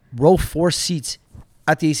get row 4 seats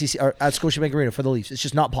at the ACC or at Scotiabank Arena for the Leafs. It's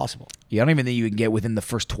just not possible. Yeah, I don't even think you can get within the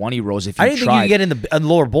first 20 rows if you I didn't think you could get in the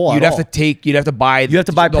lower bowl. You'd have to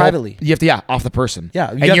buy privately. You have to off the person.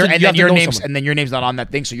 Yeah, and your name's not on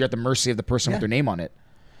that thing, so you're at the mercy of the person with their name on it.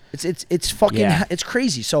 It's fucking it's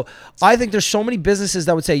crazy. So I think there's so many businesses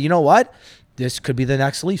that would say, you know what? This could be the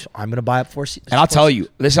next Leafs. I'm going to buy up 4 seats. And I'll tell you,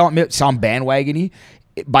 this sound bandwagon-y.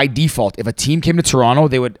 By default, if a team came to Toronto,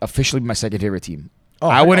 they would officially be my second favorite team.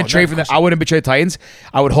 I wouldn't trade for them. I wouldn't betray the Titans.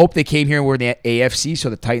 I would hope they came here and were in the AFC, so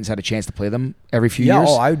the Titans had a chance to play them every few years.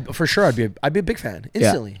 For sure, I'd be a big fan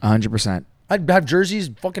instantly. 100%. I'd have jerseys,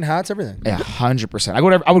 fucking hats, everything. Yeah,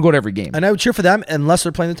 100%. I would go to every game, and I would cheer for them unless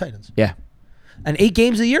they're playing the Titans. Yeah. And 8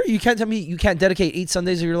 games a year? You can't tell me you can't dedicate 8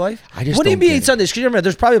 Sundays of your life? I just what do you mean 8 Sundays? Because remember,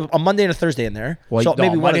 there's probably a Monday and a Thursday in there. Well, so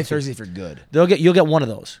maybe Monday and Thursday for good. You'll get one of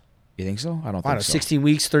those. You think so? I don't think so. 16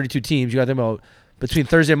 weeks, 32 teams. You got them about between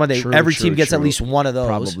Thursday and Monday. Every team gets at least one of those.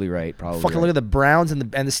 Probably right. Look at the Browns and the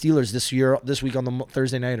Steelers this week on the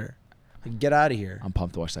Thursday nighter. Like, get out of here. I'm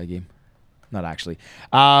pumped to watch that game. Not actually.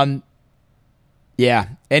 Yeah.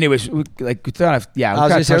 Anyways, we kind of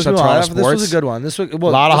touched on Toronto sports. This was a good one.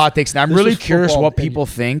 A lot of hot takes. And I'm really curious what people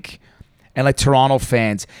think, and like Toronto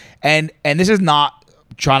fans, and this is not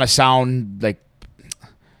trying to sound like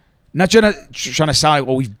Not trying to sound like,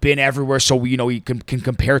 well, we've been everywhere, so we can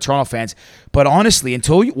compare Toronto fans. But honestly,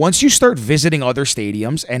 once you start visiting other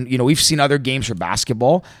stadiums, and we've seen other games for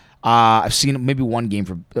basketball. I've seen maybe one game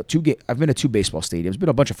for I've been to 2 baseball stadiums, been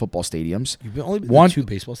a bunch of football stadiums. You've only been to 2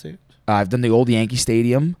 baseball stadiums. I've done the old Yankee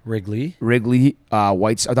Stadium, Wrigley,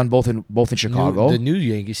 Whites. I've done both in Chicago. The new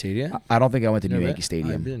Yankee Stadium. I don't think I went to New Yankee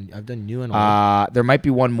Stadium. I've done new and old. There might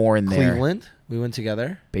be one more in there. Cleveland. We went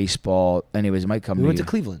together. Baseball. Anyways, it might come. We went to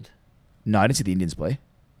Cleveland. No, I didn't see the Indians play.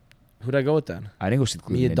 Who'd I go with then? I didn't go see the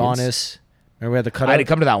Cleveland Me, Adonis. Indians. Remember we had the cutout? I didn't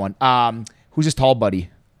come to that one. Who's his tall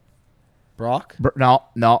buddy? Brock?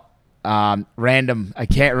 No. Random. I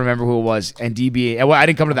can't remember who it was. And DBA. Well, I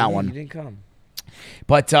didn't come to that one. You didn't come.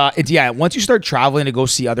 But once you start traveling to go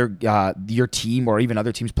see your team or even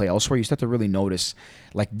other teams play elsewhere, you start to really notice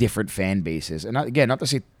like different fan bases. And not to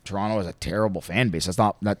say Toronto is a terrible fan base. That's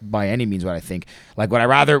not by any means what I think. Like would I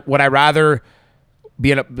rather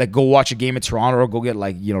be go watch a game in Toronto or go get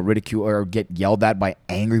ridiculed or get yelled at by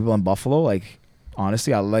angry people in Buffalo? Like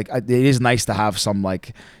honestly, it is nice to have some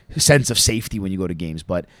like sense of safety when you go to games,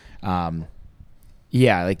 but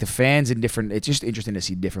the fans in different. It's just interesting to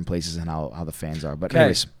see different places and how the fans are. But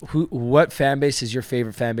anyways, what fan base is your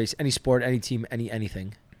favorite fan base? Any sport, any team,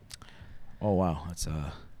 anything? Oh wow, that's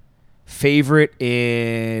a favorite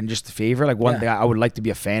favorite. Like one thing I would like to be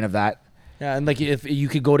a fan of that. Yeah, and like if you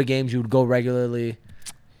could go to games, you would go regularly.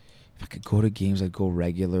 If I could go to games, I'd go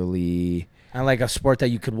regularly. And like a sport that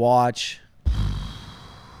you could watch.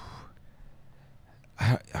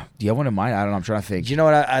 Do you have one in mind? I don't know. I'm trying to think. Do you know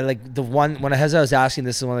what I like? The one as I was asking,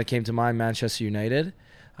 this is the one that came to mind. Manchester United.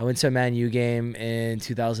 I went to a Man U game in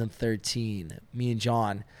 2013. Me and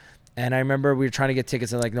John, and I remember we were trying to get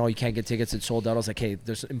tickets. And like, no, you can't get tickets. It's sold out. I was like, hey,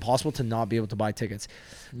 there's impossible to not be able to buy tickets.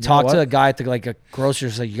 Talked to a guy at a grocery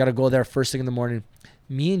store. Like, you got to go there first thing in the morning.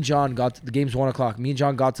 Me and John the game's 1:00. Me and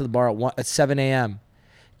John got to the bar at 7 a.m.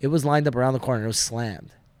 It was lined up around the corner. It was slammed.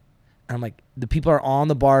 And I'm like, the people are on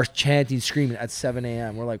the bars chanting, screaming at 7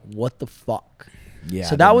 a.m. We're like, what the fuck? Yeah.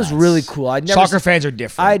 So that was really cool. Soccer fans are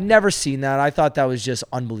different. I'd never seen that. I thought that was just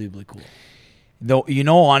unbelievably cool. Though,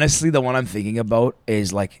 honestly, the one I'm thinking about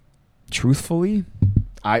is like, truthfully,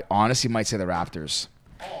 I honestly might say the Raptors.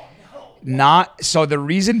 Oh, no. So the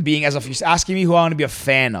reason being, as if you're asking me who I want to be a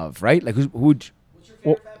fan of, right? Like who? What's your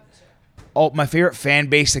favorite fan base? Oh, my favorite fan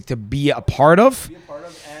base, like to be a part of.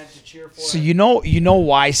 And to cheer for. So you know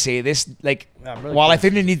why I say this? Like, while I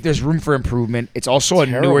think there's room for improvement, it's also a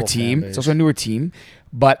newer team. It's also a newer team.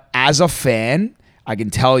 But as a fan, I can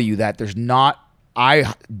tell you that there's not.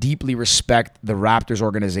 I deeply respect the Raptors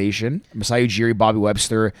organization, Masai Ujiri, Bobby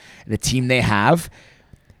Webster, the team they have.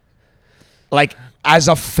 Like, as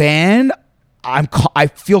a fan, I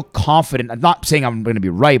feel confident. I'm not saying I'm going to be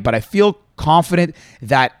right, but I feel confident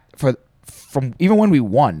that from even when we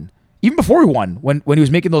won, even before we won, when he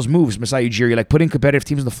was making those moves, Masai Ujiri, like putting competitive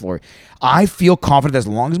teams on the floor, I feel confident that as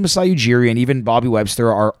long as Masai Ujiri and even Bobby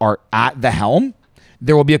Webster are at the helm,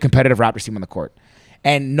 there will be a competitive Raptors team on the court.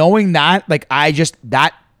 And knowing that, like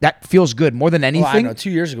that feels good more than anything. Well, I know. 2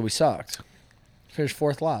 years ago we sucked. Finished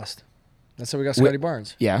 4th last. That's how we got Scotty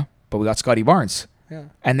Barnes. Yeah, but we got Scotty Barnes. Yeah.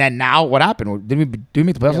 And then now what happened? Did we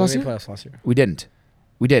make the playoffs last year? We made playoffs last year. We didn't.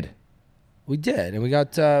 We did. We did, and we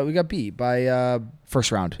got beat by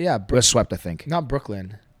first round. Yeah, we got swept, I think. Not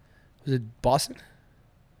Brooklyn. Was it Boston?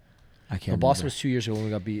 I can't. Boston was 2 years ago when we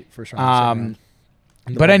got beat first round.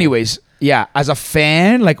 But anyways, yeah, as a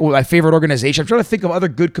fan, like my favorite organization, I'm trying to think of other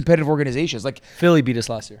good competitive organizations. Like Philly beat us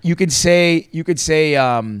last year. You could say,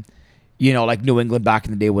 like New England back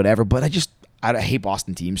in the day, whatever. But I hate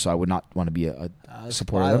Boston teams, so I would not want to be a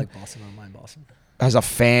supporter of them. I like Boston. I don't mind Boston. As a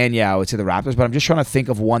fan, yeah, I would say the Raptors. But I'm just trying to think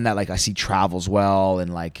of one that like I see travels well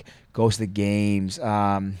and like goes to the games.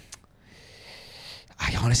 I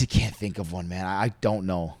honestly can't think of one, man. I don't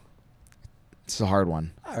know. It's a hard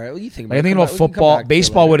one. All right, what do you think? Like, I'm thinking about football.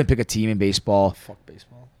 Baseball wouldn't pick a team in baseball. Fuck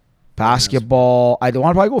baseball. Basketball. I don't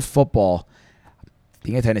want to probably go with football.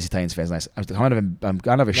 Being a Tennessee Titans fan is nice. I'm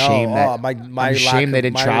kind of ashamed I'm ashamed they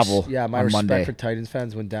didn't travel. My respect Monday. For Titans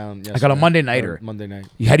fans went down yesterday. I got a Monday nighter. Monday night.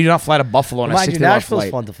 How do you not fly to Buffalo on a 6-hour flight? Nashville's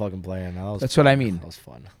fun to fucking play in. That's what I mean. That was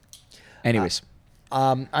fun. Anyways.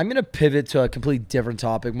 I'm going to pivot to a completely different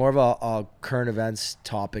topic, more of a current events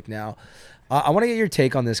topic now. I want to get your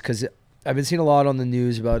take on this because I've been seeing a lot on the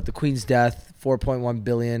news about the Queen's death, 4.1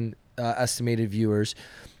 billion estimated viewers.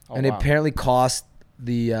 It apparently cost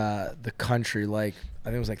the country I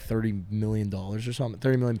think it was like $30 million or something,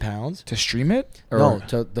 30 million pounds. To stream it? No,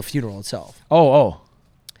 to the funeral itself. Oh.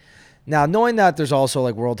 Now, knowing that there's also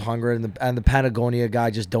like world hunger and the Patagonia guy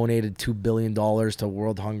just donated $2 billion to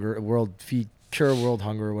world cure world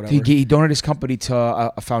hunger or whatever. He donated his company to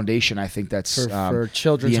a foundation. I think that's for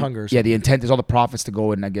children's hunger. Yeah, the intent is all the profits to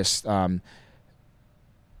go in, I guess, I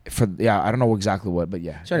don't know exactly what, but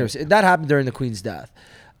yeah. So anyways, that happened during the Queen's death.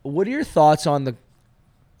 What are your thoughts on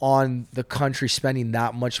the country spending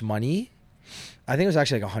that much money? I think it was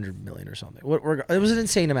actually like 100 million or something. It was an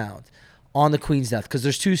insane amount on the Queen's death, because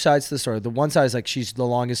there's two sides to the story. The one side is like she's the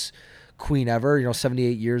longest queen ever,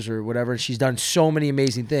 78 years or whatever, and she's done so many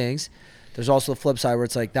amazing things. There's also the flip side where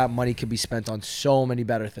it's like that money could be spent on so many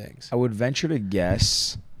better things. I would venture to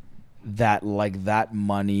guess that like that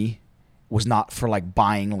money was not for like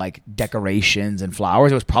buying like decorations and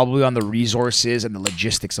flowers. It was probably on the resources and the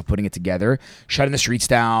logistics of putting it together, shutting the streets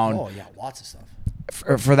down. Oh yeah, lots of stuff.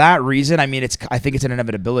 For that reason, I mean, I think it's an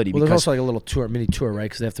inevitability. Well, there's also like a little mini tour, right?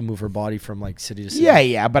 Because they have to move her body from like city to city.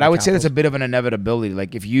 Yeah, but I would say that's a bit of an inevitability.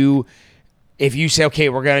 Like if you say, okay,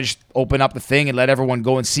 we're gonna just open up the thing and let everyone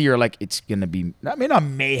go and see her, like it's gonna be, I mean, not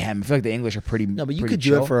mayhem. I feel like the English are pretty. No, but you pretty could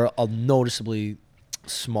chill. do it for a noticeably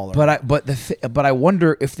smaller. But I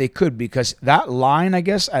wonder if they could, because that line, I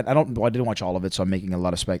guess, I didn't watch all of it, so I'm making a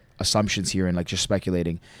lot of assumptions here and like just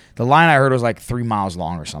speculating. The line I heard was like 3 miles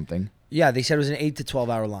long or something. Yeah, they said it was an 8 to 12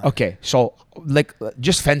 hour line. Okay, so like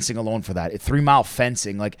just fencing alone for that, 3 mile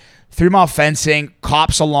fencing, like 3 mile fencing,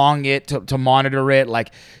 cops along it to monitor it,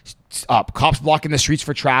 like cops blocking the streets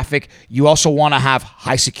for traffic. You also want to have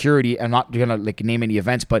high security. I'm not gonna like name any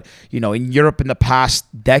events, but in Europe in the past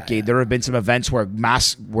decade, there have been some events where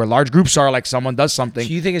large groups are, like someone does something.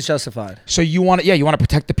 So you think it's justified? So you want to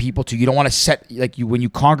protect the people too. You don't want to set like when you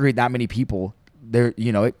congregate that many people, there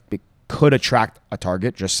it could attract a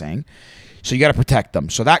target, just saying. So you got to protect them.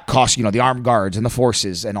 So that costs, the armed guards and the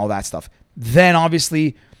forces and all that stuff. Then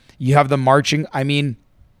obviously you have the marching. I mean,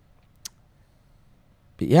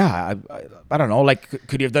 yeah, I don't know. Like,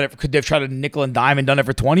 could you have done it? Could they have tried to nickel and dime and done it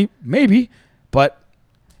for 20? Maybe. But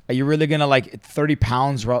are you really going to like 30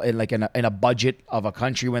 pounds like in a budget of a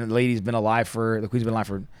country when the Queen's been alive for,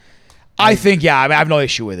 I think, yeah, I have no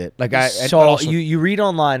issue with it. Like you read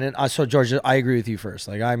online, and so George, I agree with you first.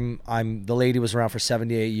 Like I'm the lady was around for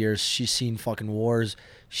 78 years. She's seen fucking wars.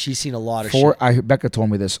 She's seen a lot of shit. Becca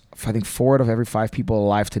told me this. I think 4 out of every 5 people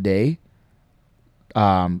alive today,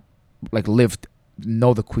 know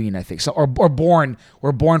the Queen. I think so, or born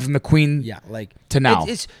from the Queen. Yeah, like to now.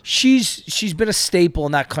 She's been a staple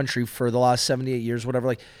in that country for the last 78 years, whatever.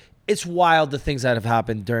 Like, it's wild the things that have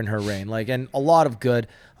happened during her reign. Like, and a lot of good.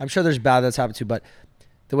 I'm sure there's bad that's happened too, but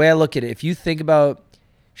the way I look at it, if you think about,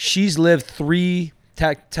 she's lived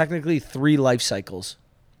technically 3 life cycles,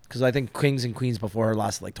 because I think kings and queens before her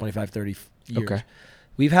lasted like 25, 30 years. Okay.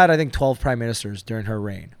 We've had, I think, 12 prime ministers during her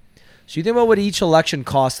reign. So you think about what each election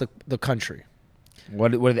costs the country.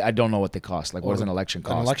 What I don't know what they cost. Like, what does an election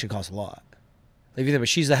cost? An election costs a lot. Like, if you think, but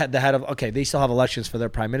she's the head of. Okay, they still have elections for their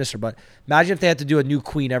prime minister, but imagine if they had to do a new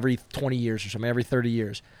queen every 20 years or something, every 30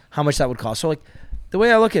 years, how much that would cost. So, like, the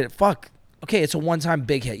way I look at it, okay, it's a one-time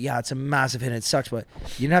big hit. Yeah, it's a massive hit. It sucks, but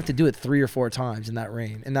you didn't have to do it 3 or 4 times in that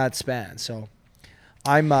reign, in that span. So,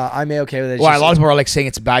 I'm okay with it. Well, a lot of people are like saying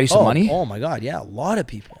it's bad use of money. Oh my god, yeah, a lot of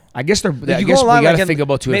people. I guess we got to think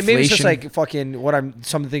about inflation. Maybe it's just like fucking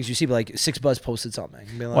some of the things you see, but like 6Buzz posted something.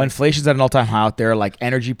 Well, inflation's at an all-time high out there. Like,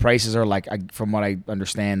 energy prices are like, from what I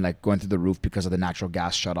understand, like going through the roof because of the natural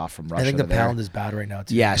gas shut off from Russia. I think the pound is bad right now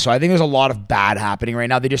too. Yeah, so I think there's a lot of bad happening right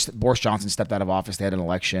now. Boris Johnson stepped out of office. They had an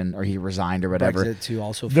election, or he resigned, or whatever. Brexit too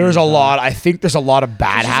also. There's a lot. I think there's a lot of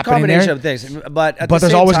bad happening there. Of things, but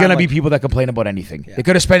there's always going to be people that complain about anything. Yeah. They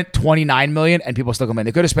could have spent 29 million and people still complain.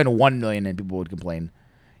 They could have spent 1 million and people would complain.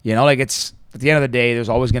 Like, it's at the end of the day, there's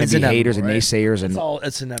always going to be haters and naysayers, and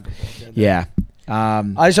it's inevitable. Yeah. I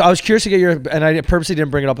was curious to get and I purposely didn't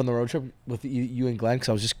bring it up on the road trip with you and Glenn, because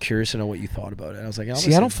I was just curious to know what you thought about it. And I was like,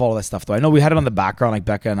 I don't follow that stuff though. I know we had it on the background, like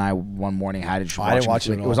Becca and I one morning had it. I didn't watch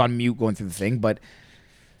it. It was on mute going through the thing, but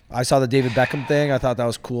I saw the David Beckham thing. I thought that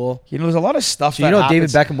was cool. There's a lot of stuff. So David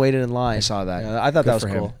Beckham waited in line. I saw that. Yeah, I thought that was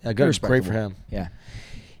cool. Yeah, good, great for him. Yeah.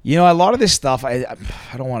 A lot of this stuff, I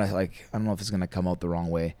don't want to I don't know if it's going to come out the wrong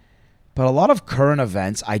way. But a lot of current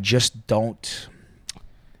events, I just don't.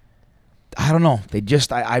 I don't know. They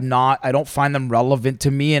just, I don't find them relevant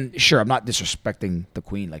to me. And sure, I'm not disrespecting the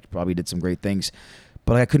Queen. Like, probably did some great things,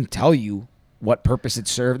 but I couldn't tell you what purpose it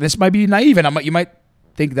served. This might be naive, and you might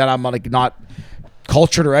think that I'm like not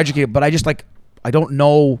cultured or educated, but I don't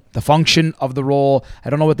know the function of the role. I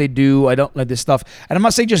don't know what they do. I don't know this stuff. And I'm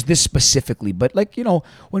not saying just this specifically, but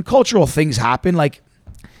when cultural things happen,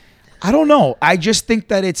 I don't know. I just think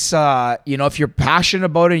that it's, if you're passionate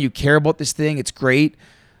about it and you care about this thing, it's great.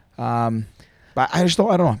 But I don't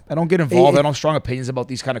know. I don't get involved. I don't have strong opinions about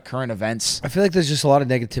these kind of current events. I feel like there's just a lot of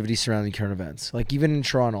negativity surrounding current events. Like even in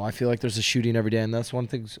Toronto, I feel like there's a shooting every day, and that's one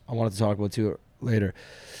thing I wanted to talk about too later.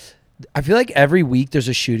 I feel like every week there's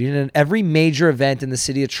a shooting, and every major event in the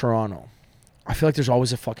city of Toronto, I feel like there's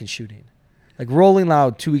always a fucking shooting. Like Rolling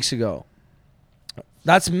Loud 2 weeks ago.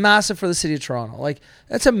 That's massive for the city of Toronto. Like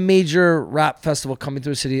that's a major rap festival coming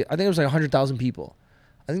through the city. I think it was like 100,000 people.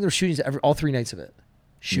 I think there were shootings all 3 nights of it.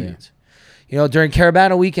 Shootings. Yeah. You know, during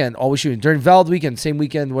Caravana weekend, always shooting. During Veld weekend, same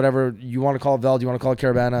weekend, whatever you want to call it Veld, you want to call it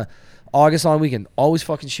Caravana. August long weekend, always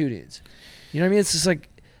fucking shootings. You know what I mean? It's just like,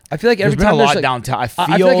 I feel like every time there's like, downtown. I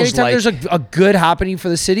feel like every time there's a good happening for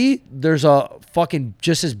the city, there's a fucking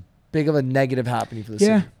just as big of a negative happening for the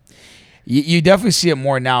city. You definitely see it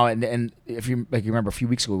more now. And if you remember a few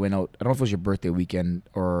weeks ago, we went out. I don't know if it was your birthday weekend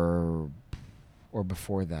or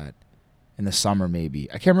before that, in the summer maybe.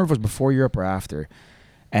 I can't remember if it was before Europe or after.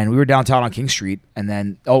 And we were downtown on King Street, and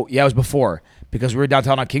then it was before, because we were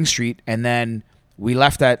downtown on King Street, and then we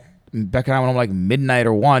left at Becca and I went home like midnight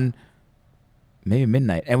or 1, maybe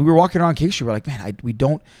midnight, and we were walking around King Street. We're like, man, we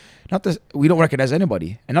don't recognize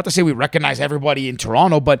anybody, and not to say we recognize everybody in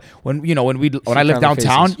Toronto, but when I lived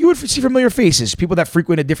downtown, faces. You would see familiar faces, people that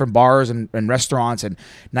frequented different bars and restaurants and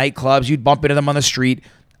nightclubs. You'd bump into them on the street.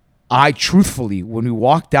 I truthfully, when we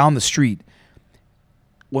walked down the street.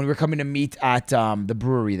 When we were coming to meet at the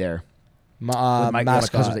brewery there.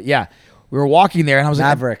 Mascot. Yeah. We were walking there and I was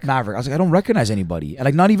Maverick. I was like, I don't recognize anybody. And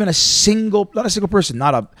like not a single person,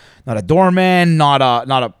 not a doorman, not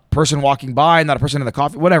a person walking by, not a person in the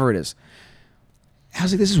coffee, whatever it is. I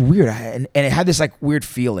was like, this is weird. And it had this like weird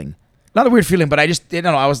feeling. Not a weird feeling, but I just,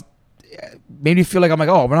 made me feel like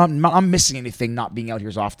I'm missing anything not being out here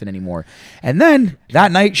as often anymore. And then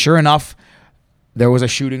that night, sure enough, there was a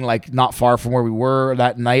shooting like not far from where we were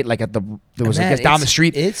that night, like down the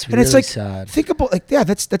street. It's and really it's like sad. Think about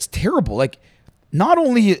that's terrible. Like not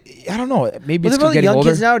only I don't know, maybe it's getting young older.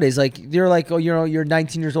 Kids nowadays, like you're like, you're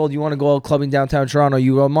 19 years old, you want to go out clubbing downtown Toronto.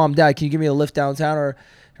 You go, Mom, Dad, can you give me a lift downtown, or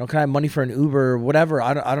can I have money for an Uber or whatever?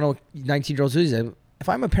 I don't know. 19-year-olds do this. If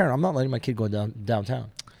I'm a parent, I'm not letting my kid go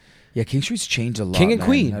downtown. Yeah, King Street's changed a lot. King and man.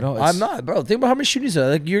 Queen. I'm not, bro. Think about how many shootings are.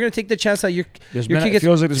 Like you're gonna take the chance that your kid gets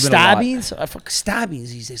feels like there's stabbings. Fuck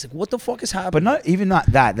stabbings these days. Like what the fuck is happening? But not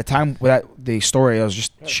that. The time that the story I was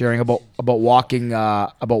just sharing about walking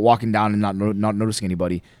down and not noticing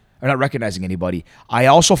anybody or not recognizing anybody. I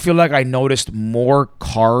also feel like I noticed more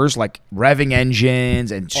cars like revving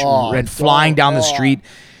engines and flying down the street.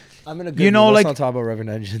 I'm in a good mood. Let's not talk about revving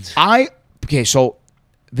engines. So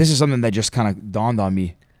this is something that just kind of dawned on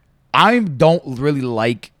me. I don't really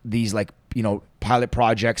like these pilot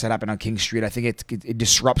projects that happen on King Street. I think it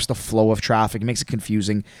disrupts the flow of traffic. It makes it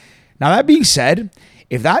confusing. Now that being said,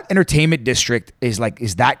 if that entertainment district is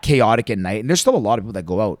that chaotic at night, and there's still a lot of people that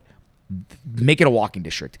go out, make it a walking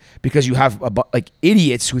district, because you have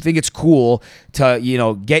idiots who think it's cool to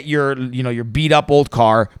get your beat up old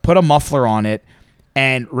car, put a muffler on it,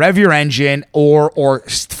 and rev your engine or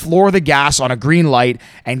floor the gas on a green light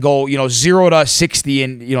and go 0 to 60,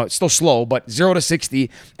 and it's still slow, but 0 to 60,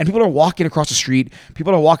 and people are walking across the street,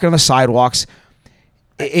 people are walking on the sidewalks.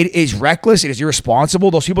 It is reckless, it is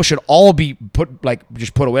irresponsible. Those people should all be put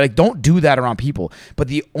away. Don't do that around people. But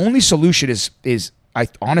the only solution is I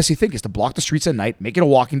honestly think is to block the streets at night, make it a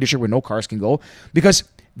walking district where no cars can go, because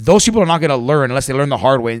those people are not going to learn unless they learn the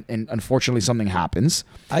hard way, and unfortunately something happens.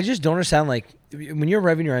 I just don't understand, when you're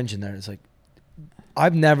revving your engine there, it's like,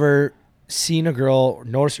 I've never seen a girl,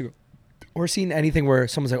 or seen anything where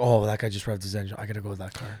someone's like, oh, that guy just revved his engine, I got to go with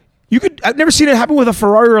that car. I've never seen it happen with a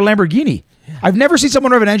Ferrari or a Lamborghini. Yeah. I've never seen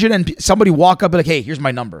someone rev an engine and somebody walk up and be like, hey, here's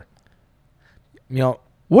my number.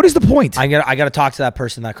 What is the point? I got to talk to that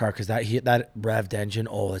person in that car, because that revved engine,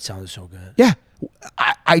 oh, it sounded so good. Yeah.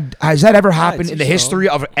 Has that ever happened in the history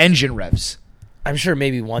of engine revs? I'm sure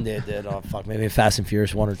maybe one day it did. Oh, fuck. Maybe Fast and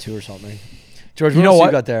Furious 1 or 2 or something. George, you know what?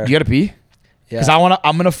 You got there? You got to pee? Yeah. Because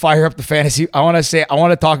I'm going to fire up the fantasy. I don't know if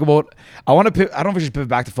we should pivot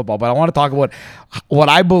back to football, but I want to talk about what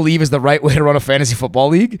I believe is the right way to run a fantasy football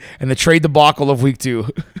league and the trade debacle of week 2.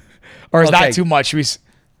 Or is that too much?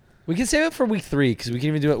 We can save it for week 3, because we can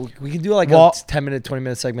even do it. We can do a 10-minute,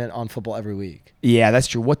 20-minute segment on football every week. Yeah, that's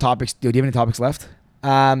true. What topics? Do you have any topics left?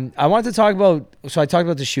 I wanted to talk about. So I talked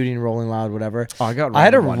about the shooting, Rolling Loud, whatever. Oh, I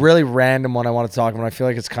had a really random one I wanted to talk about. I feel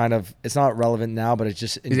like it's not relevant now, but it's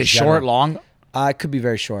just. Is it short, long? It could be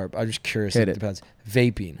very short. I'm just curious. It depends.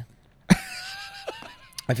 Vaping.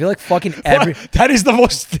 I feel like fucking that is the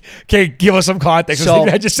most. Okay, give us some context. So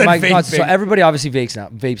I just said vape. So everybody obviously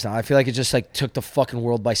vapes now. I feel like it just took the fucking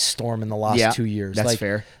world by storm in the last 2 years. That's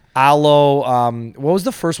fair. Aloe. What was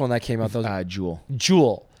the first one that came out?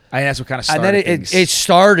 Juul. I think that's what kind of started and then things. it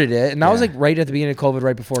started it, and that was like right at the beginning of COVID,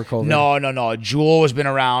 right before COVID. No. Juul has been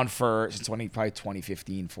around since probably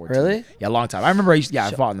 2015, 14. Really? Yeah, a long time. I remember I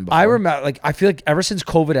bought them before. I remember, like, I feel like ever since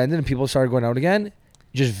COVID ended and people started going out again,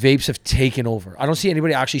 just vapes have taken over. I don't see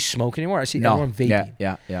anybody actually smoke anymore. I see everyone vaping.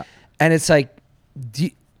 Yeah. And it's like,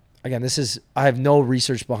 again, I have no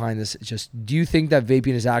research behind this. It's just, do you think that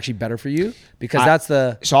vaping is actually better for you? Because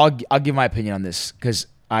So I'll give my opinion on this because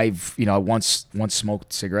I've once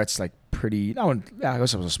smoked cigarettes like pretty. I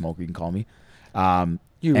guess I was a smoker. You can call me.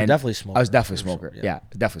 You were definitely a smoker. I was definitely a smoker. Sure, yeah,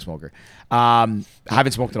 definitely a smoker. I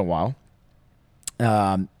haven't smoked in a while.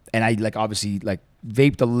 And I obviously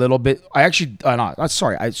vaped a little bit. I actually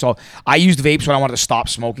sorry. I used vapes when I wanted to stop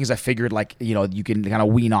smoking because I figured you can kind of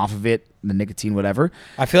wean off of it, the nicotine, whatever.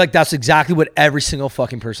 I feel like that's exactly what every single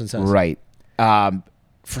fucking person says. Right.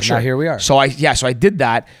 For sure. Now here we are. So I did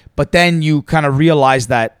that, but then you kind of realize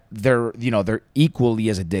that they're equally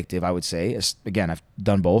as addictive. I would say. Again, I've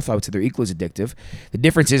done both. I would say they're equally as addictive. The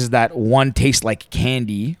difference is that one tastes like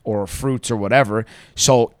candy or fruits or whatever.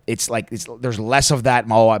 So there's less of that.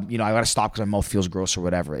 I gotta stop because my mouth feels gross or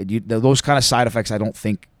whatever. Those kind of side effects, I don't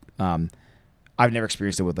think. I've never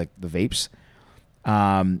experienced it with the vapes.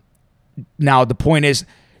 Now the point is,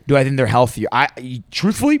 do I think they're healthier?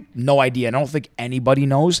 Truthfully, no idea. I don't think anybody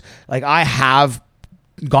knows. I have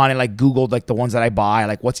gone and Googled the ones that I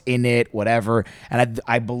buy, what's in it, whatever. And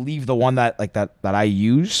I believe the one that I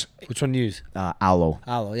use. Which one do you use? Aloe.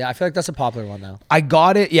 Aloe. Yeah, I feel like that's a popular one now. I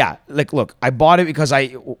got it. Yeah. Look, I bought it because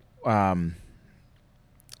again,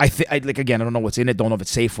 I don't know what's in it. Don't know if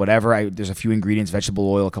it's safe, whatever. There's a few ingredients,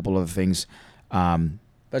 vegetable oil, a couple other things.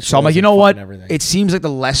 So I'm like, you know what? It seems like the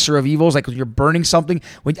lesser of evils. When you're burning something,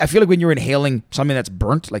 I feel like when you're inhaling something that's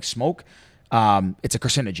burnt, like smoke, it's a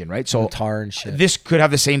carcinogen, right? So tar and shit. This could have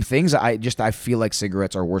the same things. I feel like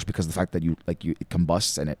cigarettes are worse because of the fact that it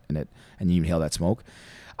combusts and you inhale that smoke.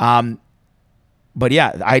 But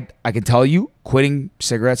yeah, I can tell you, quitting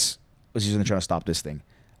cigarettes was just trying to stop this thing.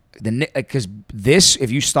 Because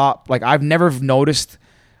if you stop, I've never noticed.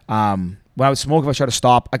 When I would smoke, if I try to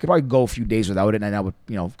stop, I could probably go a few days without it, and I would,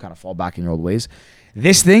 kind of fall back in your old ways.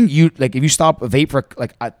 This thing, if you stop a vape for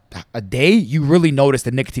a day, you really notice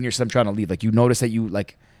the nicotine in your system trying to leave. You notice that you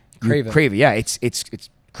crave it. Yeah, it's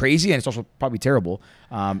crazy, and it's also probably terrible.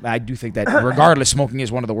 I do think that regardless, smoking is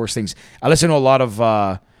one of the worst things. I listen to a lot of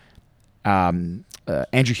Andrew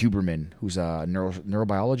Huberman, who's a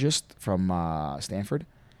neurobiologist from Stanford.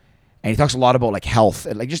 And he talks a lot about health,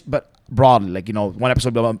 but broadly, one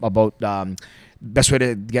episode about best way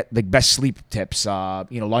to get best sleep tips,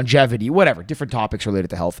 longevity, whatever, different topics related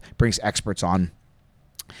to health. Brings experts on,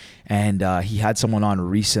 and he had someone on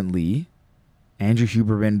recently. Andrew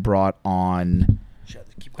Huberman brought on. I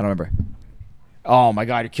don't remember. Oh my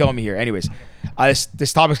God, you're killing me here. Anyways,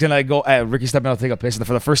 this topic's gonna go. Ricky's stepping out to take a piss.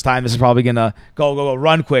 For the first time, this is probably gonna go.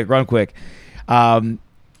 Run quick.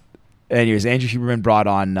 Anyways, Andrew Huberman brought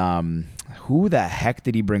on, who the heck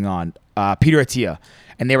did he bring on? Peter Attia.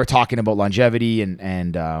 And they were talking about longevity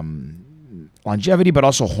and longevity, but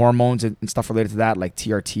also hormones and stuff related to that, like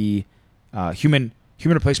TRT, human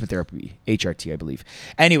replacement therapy, HRT, I believe.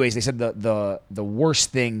 Anyways, they said the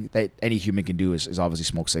worst thing that any human can do is obviously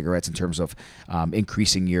smoke cigarettes in terms of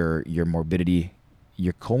increasing your morbidity,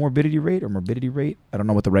 your comorbidity rate or morbidity rate. I don't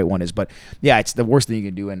know what the right one is, but yeah, it's the worst thing you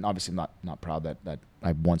can do. And obviously I'm not proud that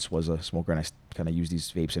I once was a smoker and I kind of use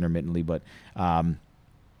these vapes intermittently, but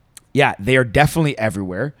yeah, they are definitely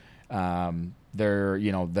everywhere. They're,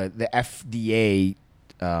 the FDA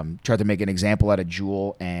tried to make an example out of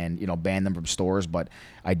Juul and, ban them from stores, but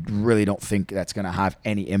I really don't think that's going to have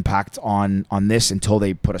any impact on this until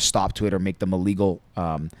they put a stop to it or make them illegal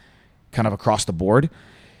kind of across the board.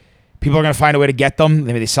 People are going to find a way to get them.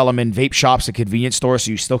 Maybe they sell them in vape shops and convenience stores, so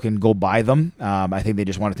you still can go buy them. I think they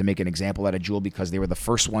just wanted to make an example out of Juul because they were the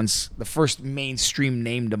first mainstream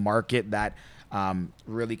name to market that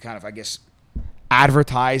really kind of, I guess,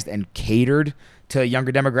 advertised and catered to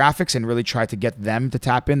younger demographics and really tried to get them to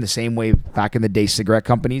tap in the same way back in the day cigarette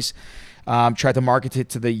companies tried to market it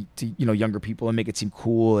to younger people and make it seem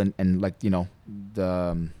cool and try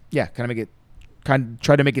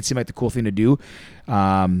to make it seem like the cool thing to do.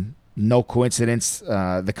 No coincidence.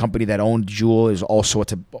 The company that owned Juul is also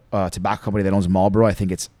a tobacco company that owns Marlboro. I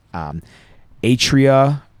think it's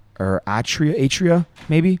Atria,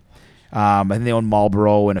 maybe. I think they own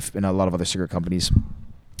Marlboro and a lot of other cigarette companies.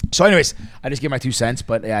 So, anyways, I just give my 2 cents,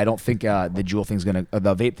 but yeah, I don't think the Juul thing's the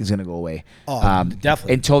vape thing's gonna go away. Oh,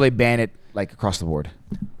 definitely until they ban it across the board.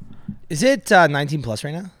 Is it 19 plus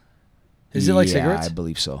right now? Is it like cigarettes? Yeah, I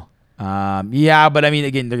believe so. Yeah, but I mean,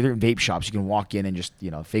 again, they're vape shops. You can walk in and just,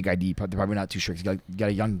 fake ID. They're probably not too strict. You got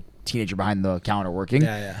a young teenager behind the counter working.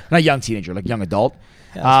 Yeah. Not young teenager, like young adult.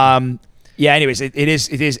 Yeah, Anyways, it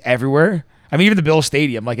is everywhere. I mean, even the Bill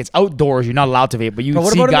Stadium, like, it's outdoors. You're not allowed to vape, but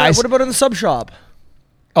what see guys. What about in the sub shop?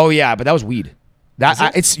 Oh yeah, but that was weed.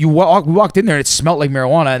 We walked in there and it smelled like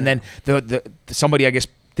marijuana, and then the somebody, I guess,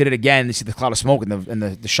 did it again. They see the cloud of smoke, and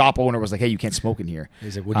the shop owner was like, "Hey, you can't smoke in here."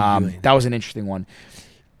 He's like, "What are you doing?" That was an interesting one.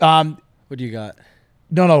 What do you got?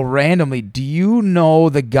 No, randomly. Do you know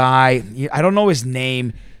the guy? I don't know his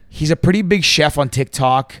name. He's a pretty big chef on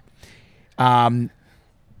TikTok.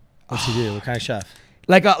 What's he do? What kind of chef?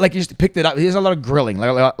 Like he just picked it up. He has a lot of grilling,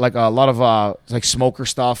 like a lot of like smoker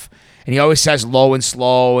stuff, and he always says low and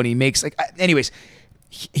slow, and he makes anyways.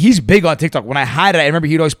 He's big on TikTok. When I had it, I remember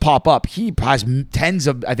he'd always pop up. He has tens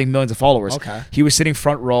of, I think, millions of followers. Okay. He was sitting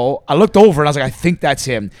front row. I looked over and I was like, I think that's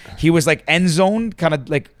him. He was like end zone, kind of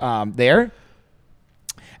like there.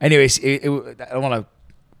 Anyways, I don't want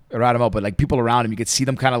to rat him out, but like people around him, you could see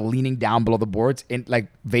them kind of leaning down below the boards and like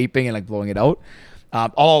vaping and like blowing it out.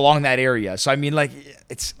 All along that area. So I mean, like,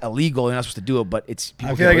 it's illegal. You're not supposed to do it, but it's.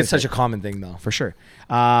 I feel like it's such a common thing, though. For sure.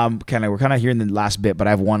 We're kind of here in the last bit, but I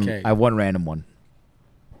have one. Okay. I have one random one.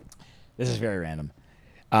 This is very random.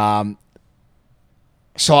 So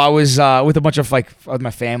I was with a bunch of with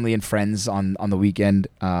my family and friends on the weekend,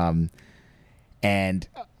 and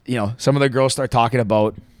some of the girls start talking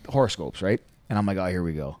about horoscopes, right? And I'm like, oh, here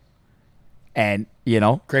we go. And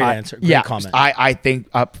great answer, great comment. I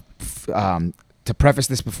think to preface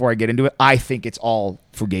this before I get into it, I think it's all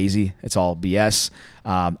fugazi. It's all BS.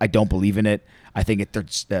 I don't believe in it. I think the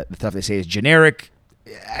stuff they say is generic.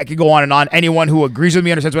 I could go on and on. Anyone who agrees with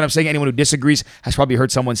me understands what I'm saying. Anyone who disagrees has probably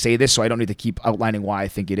heard someone say this, so I don't need to keep outlining why I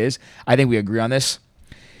think it is. I think we agree on this.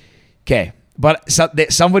 Okay. But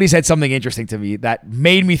somebody said something interesting to me that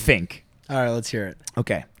made me think. All right, let's hear it.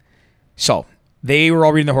 Okay. So they were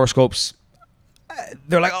all reading the horoscopes.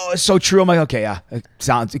 They're like, oh, it's so true. I'm like, okay, yeah, it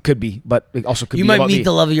could be, but it also could be about me. You might meet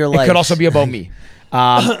the love of your life. It could also be about me.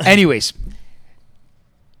 Anyways.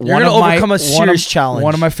 You're going to overcome a serious challenge.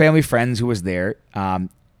 One of my family friends who was there,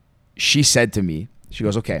 she said to me, she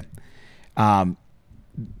goes, okay,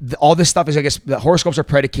 all this stuff is, I guess, the horoscopes are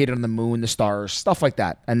predicated on the moon, the stars, stuff like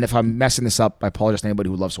that. And if I'm messing this up, I apologize to anybody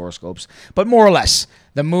who loves horoscopes. But more or less,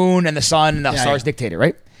 the moon and the sun and the stars dictate it,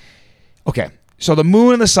 right? Okay, so the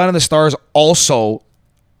moon and the sun and the stars also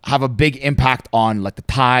have a big impact on like the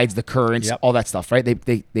tides, the currents, all that stuff, right?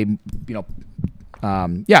 They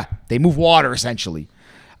move water essentially.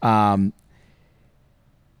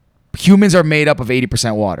 Humans are made up of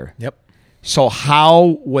 80% water. Yep. So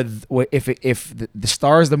how would if the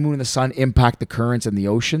stars, the moon, and the sun impact the currents and the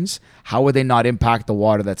oceans, how would they not impact the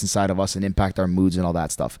water that's inside of us and impact our moods and all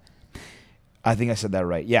that stuff? I think I said that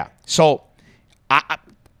right. Yeah. So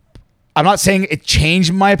I'm not saying it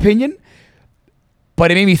changed my opinion, but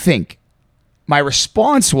it made me think. My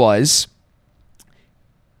response was,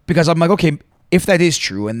 because I'm like, okay, if that is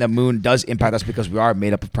true and the moon does impact us because we are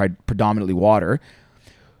made up of predominantly water,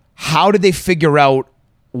 how did they figure out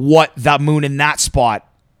what that moon in that spot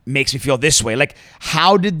makes me feel this way? Like,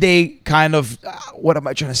 how did they kind of, what am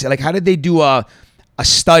I trying to say? Like, how did they do a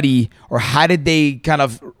study, or how did they kind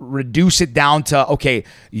of reduce it down to, okay,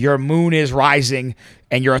 your moon is rising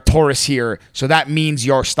and you're a Taurus here, so that means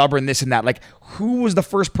you're stubborn, this and that. Like, who was the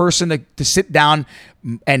first person to sit down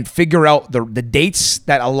and figure out the dates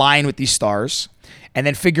that align with these stars, and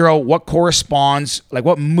then figure out what corresponds, like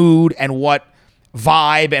what mood and what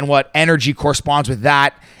vibe and what energy corresponds with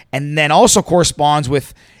that, and then also corresponds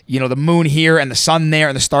with, the moon here and the sun there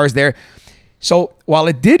and the stars there. So while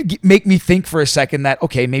it did make me think for a second that,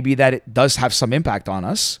 okay, maybe that it does have some impact on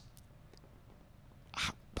us,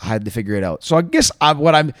 I had to figure it out. So I guess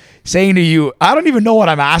what I'm saying to you, I don't even know what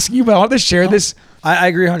I'm asking you, but I want to share this. I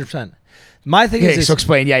agree 100%. My thing is... So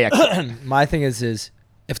explain. Yeah. My thing is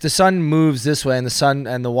if the sun moves this way and the sun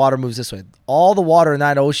and the water moves this way, all the water in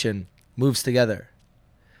that ocean moves together.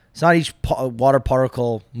 It's not each water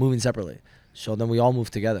particle moving separately. So then we all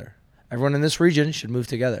move together. Everyone in this region should move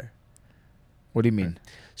together. What do you mean?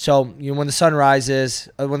 So when the sun rises,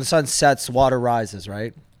 when the sun sets, water rises,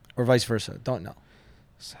 right? Or vice versa. Don't know.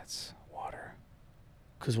 Sets water.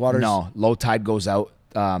 Because water. No, low tide goes out.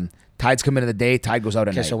 Tides come in the day. Tide goes out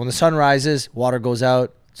at night. Okay, so when the sun rises, water goes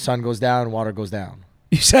out. Sun goes down. Water goes down.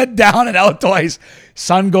 You said down and out twice.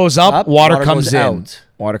 Sun goes up. Water comes in. Out.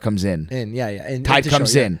 Water comes in. Yeah. And tide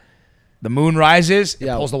comes in. The moon rises. It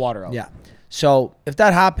pulls the water out. Yeah. So if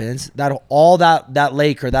that happens, that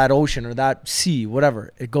lake or that ocean or that sea,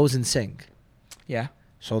 whatever, it goes in sync. Yeah.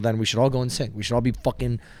 So then we should all go in sync. We should all be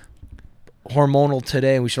fucking hormonal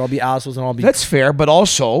today, and we should all be assholes and all be. That's fair, but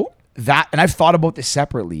also that, and I've thought about this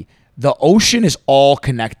separately. The ocean is all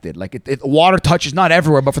connected. Like water touches not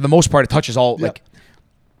everywhere, but for the most part, it touches all. Yeah. Like,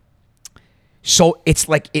 so it's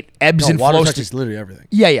like it ebbs and water flows. touches literally everything.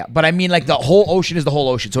 Yeah. But I mean, like the whole ocean is the whole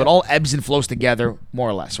ocean, so it all ebbs and flows together, more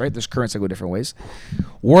or less, right? There's currents that go different ways.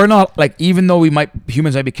 We're not like, even though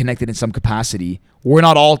humans might be connected in some capacity, we're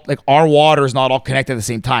not all like, our water is not all connected at the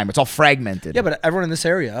same time. It's all fragmented. Yeah, but everyone in this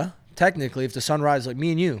area, technically, if the sun rises, like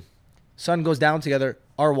me and you, sun goes down together,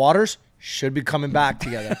 our waters should be coming back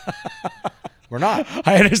together. We're not.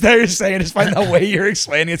 I understand what you're saying. I just find the way you're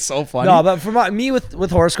explaining it's so funny. No, but for me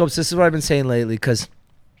with horoscopes, this is what I've been saying lately. Because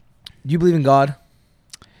do you believe in God?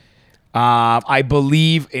 I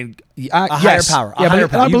believe in a higher power. Yeah,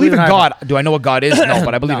 but I believe in God. Do I know what God is? No,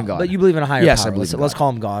 but I believe in God. But you believe in a higher yes, power. I believe in Let's God. call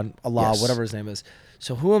him God, Allah, whatever his name is.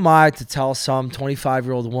 So who am I to tell some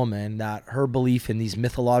 25-year-old woman that her belief in these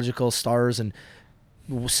mythological stars and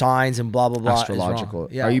signs and blah blah blah astrological?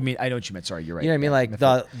 Is wrong? Yeah. You mean, I know what you meant. Sorry, you're right. You know what I mean? Like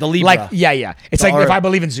the Libra. Like yeah. It's like if I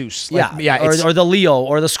believe in Zeus. Like, or the Leo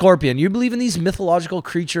or the Scorpion. You believe in these mythological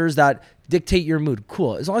creatures that dictate your mood.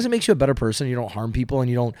 Cool. As long as it makes you a better person, you don't harm people and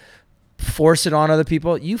you don't force it on other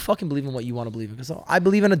people. You fucking believe in what you want to believe in. Because I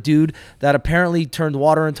believe in a dude that apparently turned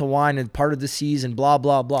water into wine and parted the seas and blah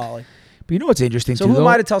blah blah. Like, but you know what's interesting so too, who am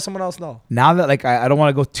I to tell someone else no? Now that like I don't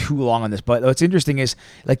want to go too long on this, but what's interesting is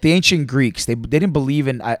like the ancient Greeks, they didn't believe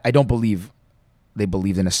in, I don't believe they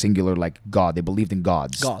believed in a singular like God. They believed in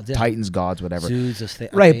gods. Yeah. Titans, gods, whatever. Zeus,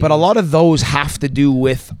 right, but a lot of those have to do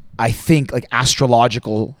with, I think, like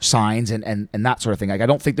astrological signs and that sort of thing. Like I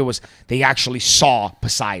don't think they actually saw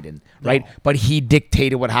Poseidon, right? No. But he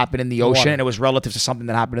dictated what happened in the ocean and it was relative to something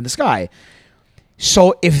that happened in the sky.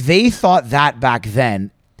 So if they thought that back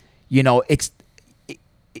then, you know,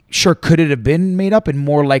 sure, could it have been made up and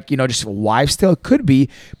more like, you know, just a wives' tale? It could be,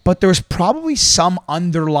 but there's probably some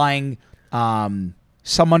underlying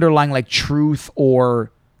like truth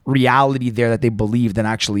or reality there that they believed and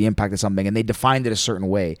actually impacted something, and they defined it a certain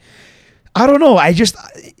way. I don't know. I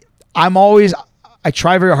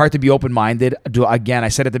try very hard to be open-minded. Again, I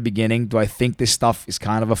said at the beginning, do I think this stuff is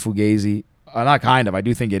kind of a fugazi? Not kind of. I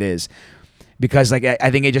do think it is. Because like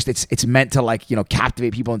I think it's meant to like, you know,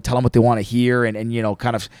 captivate people and tell them what they want to hear and you know,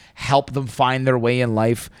 kind of help them find their way in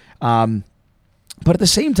life. But at the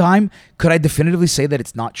same time, could I definitively say that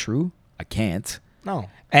it's not true? I can't. No.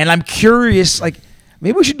 And I'm curious, like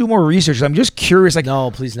maybe we should do more research. I'm just curious, like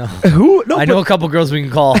no, please no. Who? No, I know a couple girls we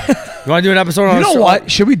can call. You want to do an episode on? You know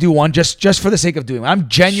what? Should we do one just for the sake of doing it? I'm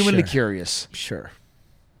genuinely curious. Sure.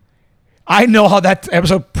 I know how that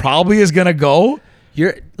episode probably is gonna go.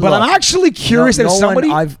 But I'm actually curious if somebody.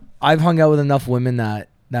 I've hung out with enough women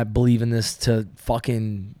that believe in this to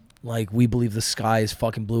fucking like we believe the sky is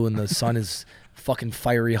fucking blue and the sun is fucking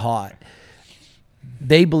fiery hot.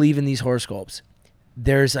 They believe in these horoscopes.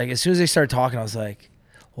 There's like as soon as they start talking, I was like,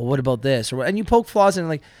 well, what about this? And you poke flaws in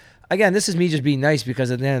like, again, this is me just being nice because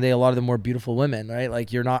at the end of the day, a lot of them were beautiful women, right?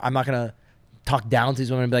 Like I'm not gonna talk down to these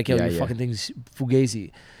women and be like, yo, your fucking thing's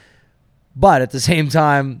fugazi. But at the same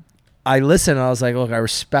time, I listened and I was like, look, I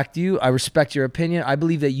respect you. I respect your opinion. I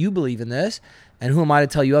believe that you believe in this. And who am I to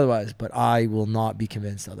tell you otherwise? But I will not be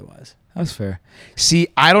convinced otherwise. That's fair. See,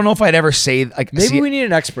 I don't know if I'd ever say like maybe we need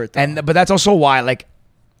an expert though. But that's also why like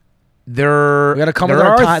we gotta come with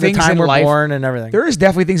the time we're born and everything. There is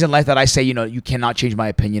definitely things in life that I say, you know, you cannot change my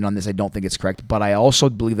opinion on this. I don't think it's correct. But I also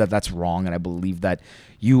believe that that's wrong. And I believe that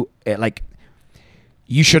you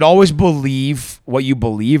should always believe what you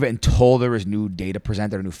believe until there is new data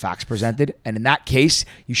presented or new facts presented. And in that case,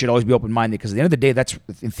 you should always be open-minded because at the end of the day,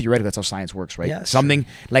 that's how science works, right? Yeah, something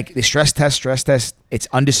like the stress test, it's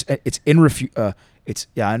irrefutable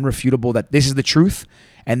that this is the truth.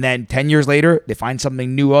 And then 10 years later, they find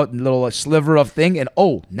something new, a little sliver of thing. And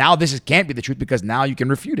now can't be the truth because now you can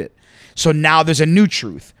refute it. So now there's a new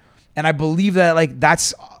truth. And I believe that like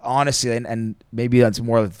that's honestly, and maybe that's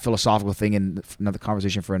more of a philosophical thing and another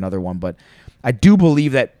conversation for another one, but I do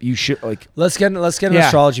believe that you should like let's get an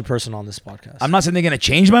astrology person on this podcast. I'm not saying they're gonna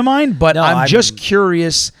change my mind, but I'm just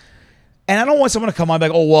curious. And I don't want someone to come on and be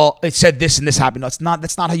like, oh well, it said this and this happened. No,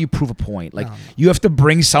 that's not how you prove a point. Like you have to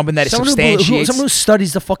bring something that substantiates someone who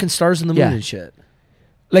studies the fucking stars and the moon and shit.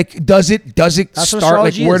 Like does it start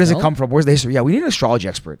like where does it come from? Where's the history? Yeah, we need an astrology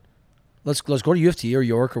expert. Let's go to U of T or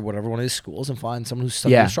York or whatever, one of these schools, and find someone who's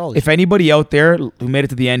studying astrology. If anybody out there who made it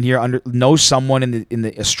to the end here knows someone in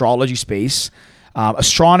the astrology space,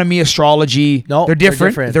 Astronomy, astrology, No, they're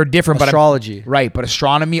different. They're different, but astrology. Right, but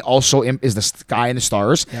astronomy also is the sky and the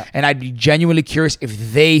stars. Yeah. And I'd be genuinely curious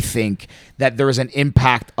if they think that there is an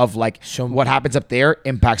impact of like what happens up there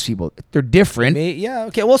impacts people. They're different. Yeah,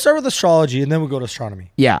 okay. We'll start with astrology and then we'll go to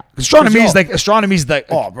astronomy. Yeah, astronomy's the.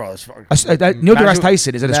 Oh, bro, that's Neil deGrasse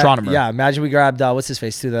Tyson is an astronomer. Yeah, imagine we grabbed what's his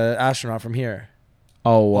face to the astronaut from here.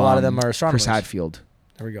 Oh, a lot of them are astronomers. Chris Hadfield.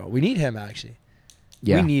 There we go. We need him actually.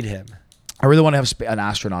 Yeah, we need him. I really want to have an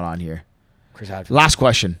astronaut on here. Chris Hadfield. Last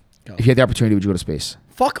question: Go. If you had the opportunity, would you go to space?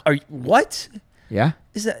 Fuck. Are you what? Yeah.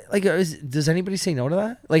 Is that like? Does anybody say no to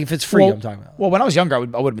that? Like if it's free, I'm talking about. Well, when I was younger, I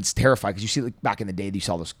would have been terrified because you see, like back in the day, you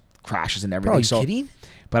saw those crashes and everything. Bro, are you kidding?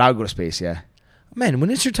 But I would go to space. Yeah. Man, when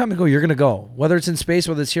it's your time to go, you're gonna go. Whether it's in space,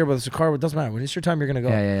 whether it's here, whether it's a car, it doesn't matter. When it's your time, you're gonna go.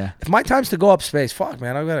 Yeah. If my time's to go up space, fuck,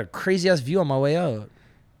 man, I've got a crazy ass view on my way out.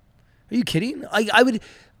 Are you kidding? I would.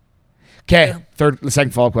 Okay,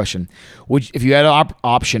 second follow-up question. If you had an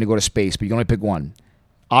option to go to space, but you can only pick one.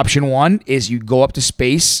 Option one is you go up to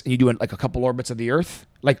space and you do like a couple orbits of the Earth,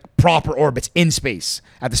 like proper orbits in space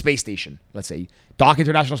at the space station. Let's say dock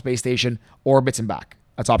International Space Station, orbits and back.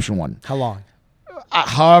 That's option one. How long?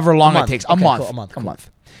 However long it takes. A month. Cool, a month.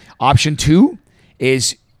 Option two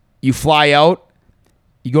is you fly out,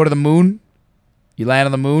 you go to the moon, you land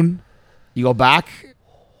on the moon, you go back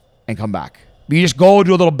and come back. You just go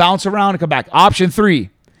do a little bounce around and come back. Option three,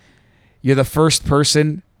 you're the first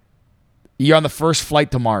person. You're on the first flight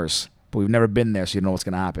to Mars, but we've never been there, so you don't know what's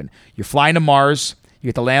going to happen. You're flying to Mars. You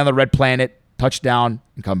get to land on the red planet, touch down,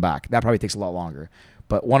 and come back. That probably takes a lot longer.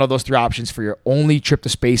 But one of those three options for your only trip to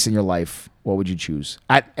space in your life, what would you choose?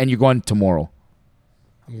 And you're going tomorrow.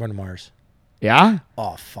 I'm going to Mars. Yeah?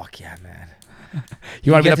 Oh, fuck yeah, man.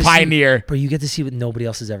 You want to be the pioneer. Bro, you get to see what nobody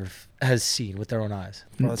else has seen with their own eyes.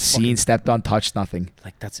 Bro, seen, stepped on, touched, nothing.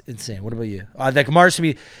 Like, that's insane. What about you? Like, Mars to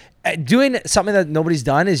me, doing something that nobody's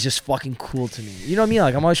done is just fucking cool to me. You know what I mean?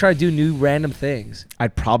 Like, I'm always trying to do new random things.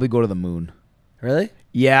 I'd probably go to the moon. Really?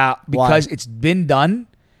 Yeah, because it's been done.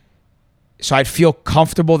 So I'd feel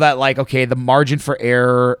comfortable that, like, okay, the margin for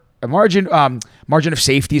error, margin of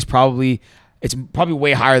safety is probably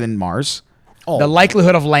way higher than Mars. Oh, the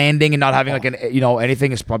likelihood of landing and not having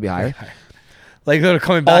anything is probably higher. Like they're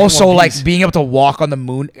coming back. Also, like being able to walk on the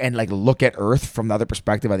moon and like look at Earth from the other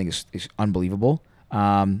perspective, I think is unbelievable.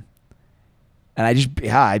 And I'm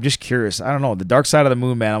just curious. I don't know, the dark side of the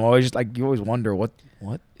moon, man. I'm always just like, you always wonder what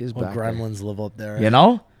is back there. Gremlins live up there. You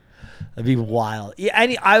know, that'd be wild. Yeah,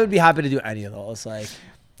 I would be happy to do any of those. Like,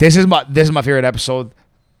 this is my favorite episode.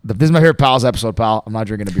 This is my favorite Pals episode, pal. I'm not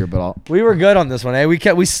drinking a beer, but I'll. We were good on this one, eh?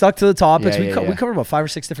 We stuck to the topics. Yeah, we covered about 5 or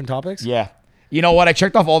 6 different topics. Yeah. You know what? I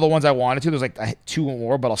checked off all the ones I wanted to. There's like 2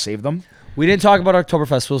 more, but I'll save them. We didn't talk about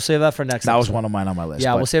Oktoberfest. We'll save that for next episode. That was one of mine on my list.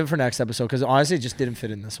 Yeah, we'll save it for next episode because honestly, it just didn't fit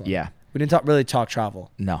in this one. Yeah. We didn't really talk travel.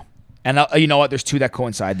 No. And you know what? There's 2 that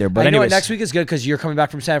coincide there. But anyway, next week is good because you're coming back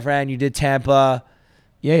from San Fran. You did Tampa.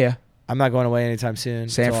 Yeah. I'm not going away anytime soon.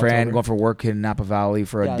 San Fran, going for work in Napa Valley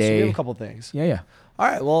for a day. So we have a couple things. Yeah. All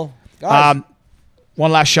right, well, guys.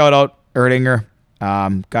 One last shout out, Erdinger.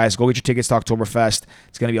 Guys, go get your tickets to Oktoberfest.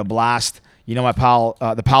 It's going to be a blast. You know, my pal,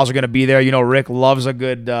 the pals are going to be there. You know, Rick loves a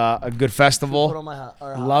good festival. Put on my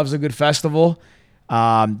hat. Loves a good festival.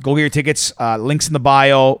 Go get your tickets. Links in the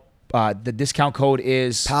bio. The discount code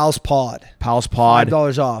is Pals Pod.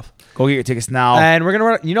 $5 off. Go get your tickets now. And we're going to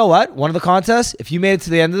run, you know what? One of the contests, if you made it to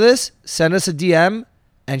the end of this, send us a DM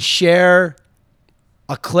and share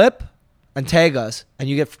a clip and tag us, and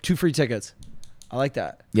you get 2 free tickets. I like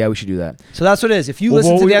that. Yeah, we should do that. So that's what it is. If you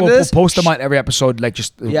listen to the end of this, we'll post them on every episode, like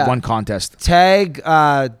just one contest. Tag,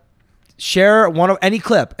 share any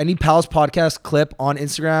clip, any Pals Podcast clip on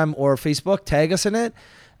Instagram or Facebook. Tag us in it.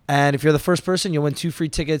 And if you're the first person, you'll win 2 free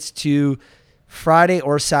tickets to Friday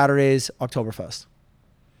or Saturday's Oktoberfest.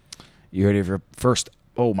 You heard it here first.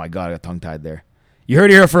 Oh my God, I got tongue-tied there. You heard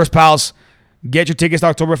it here first, pals. Get your tickets to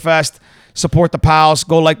Oktoberfest. Support the pals.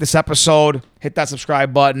 Go like this episode. Hit that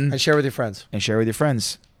subscribe button. And share with your friends.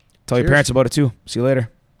 Tell your parents about it too. See you later.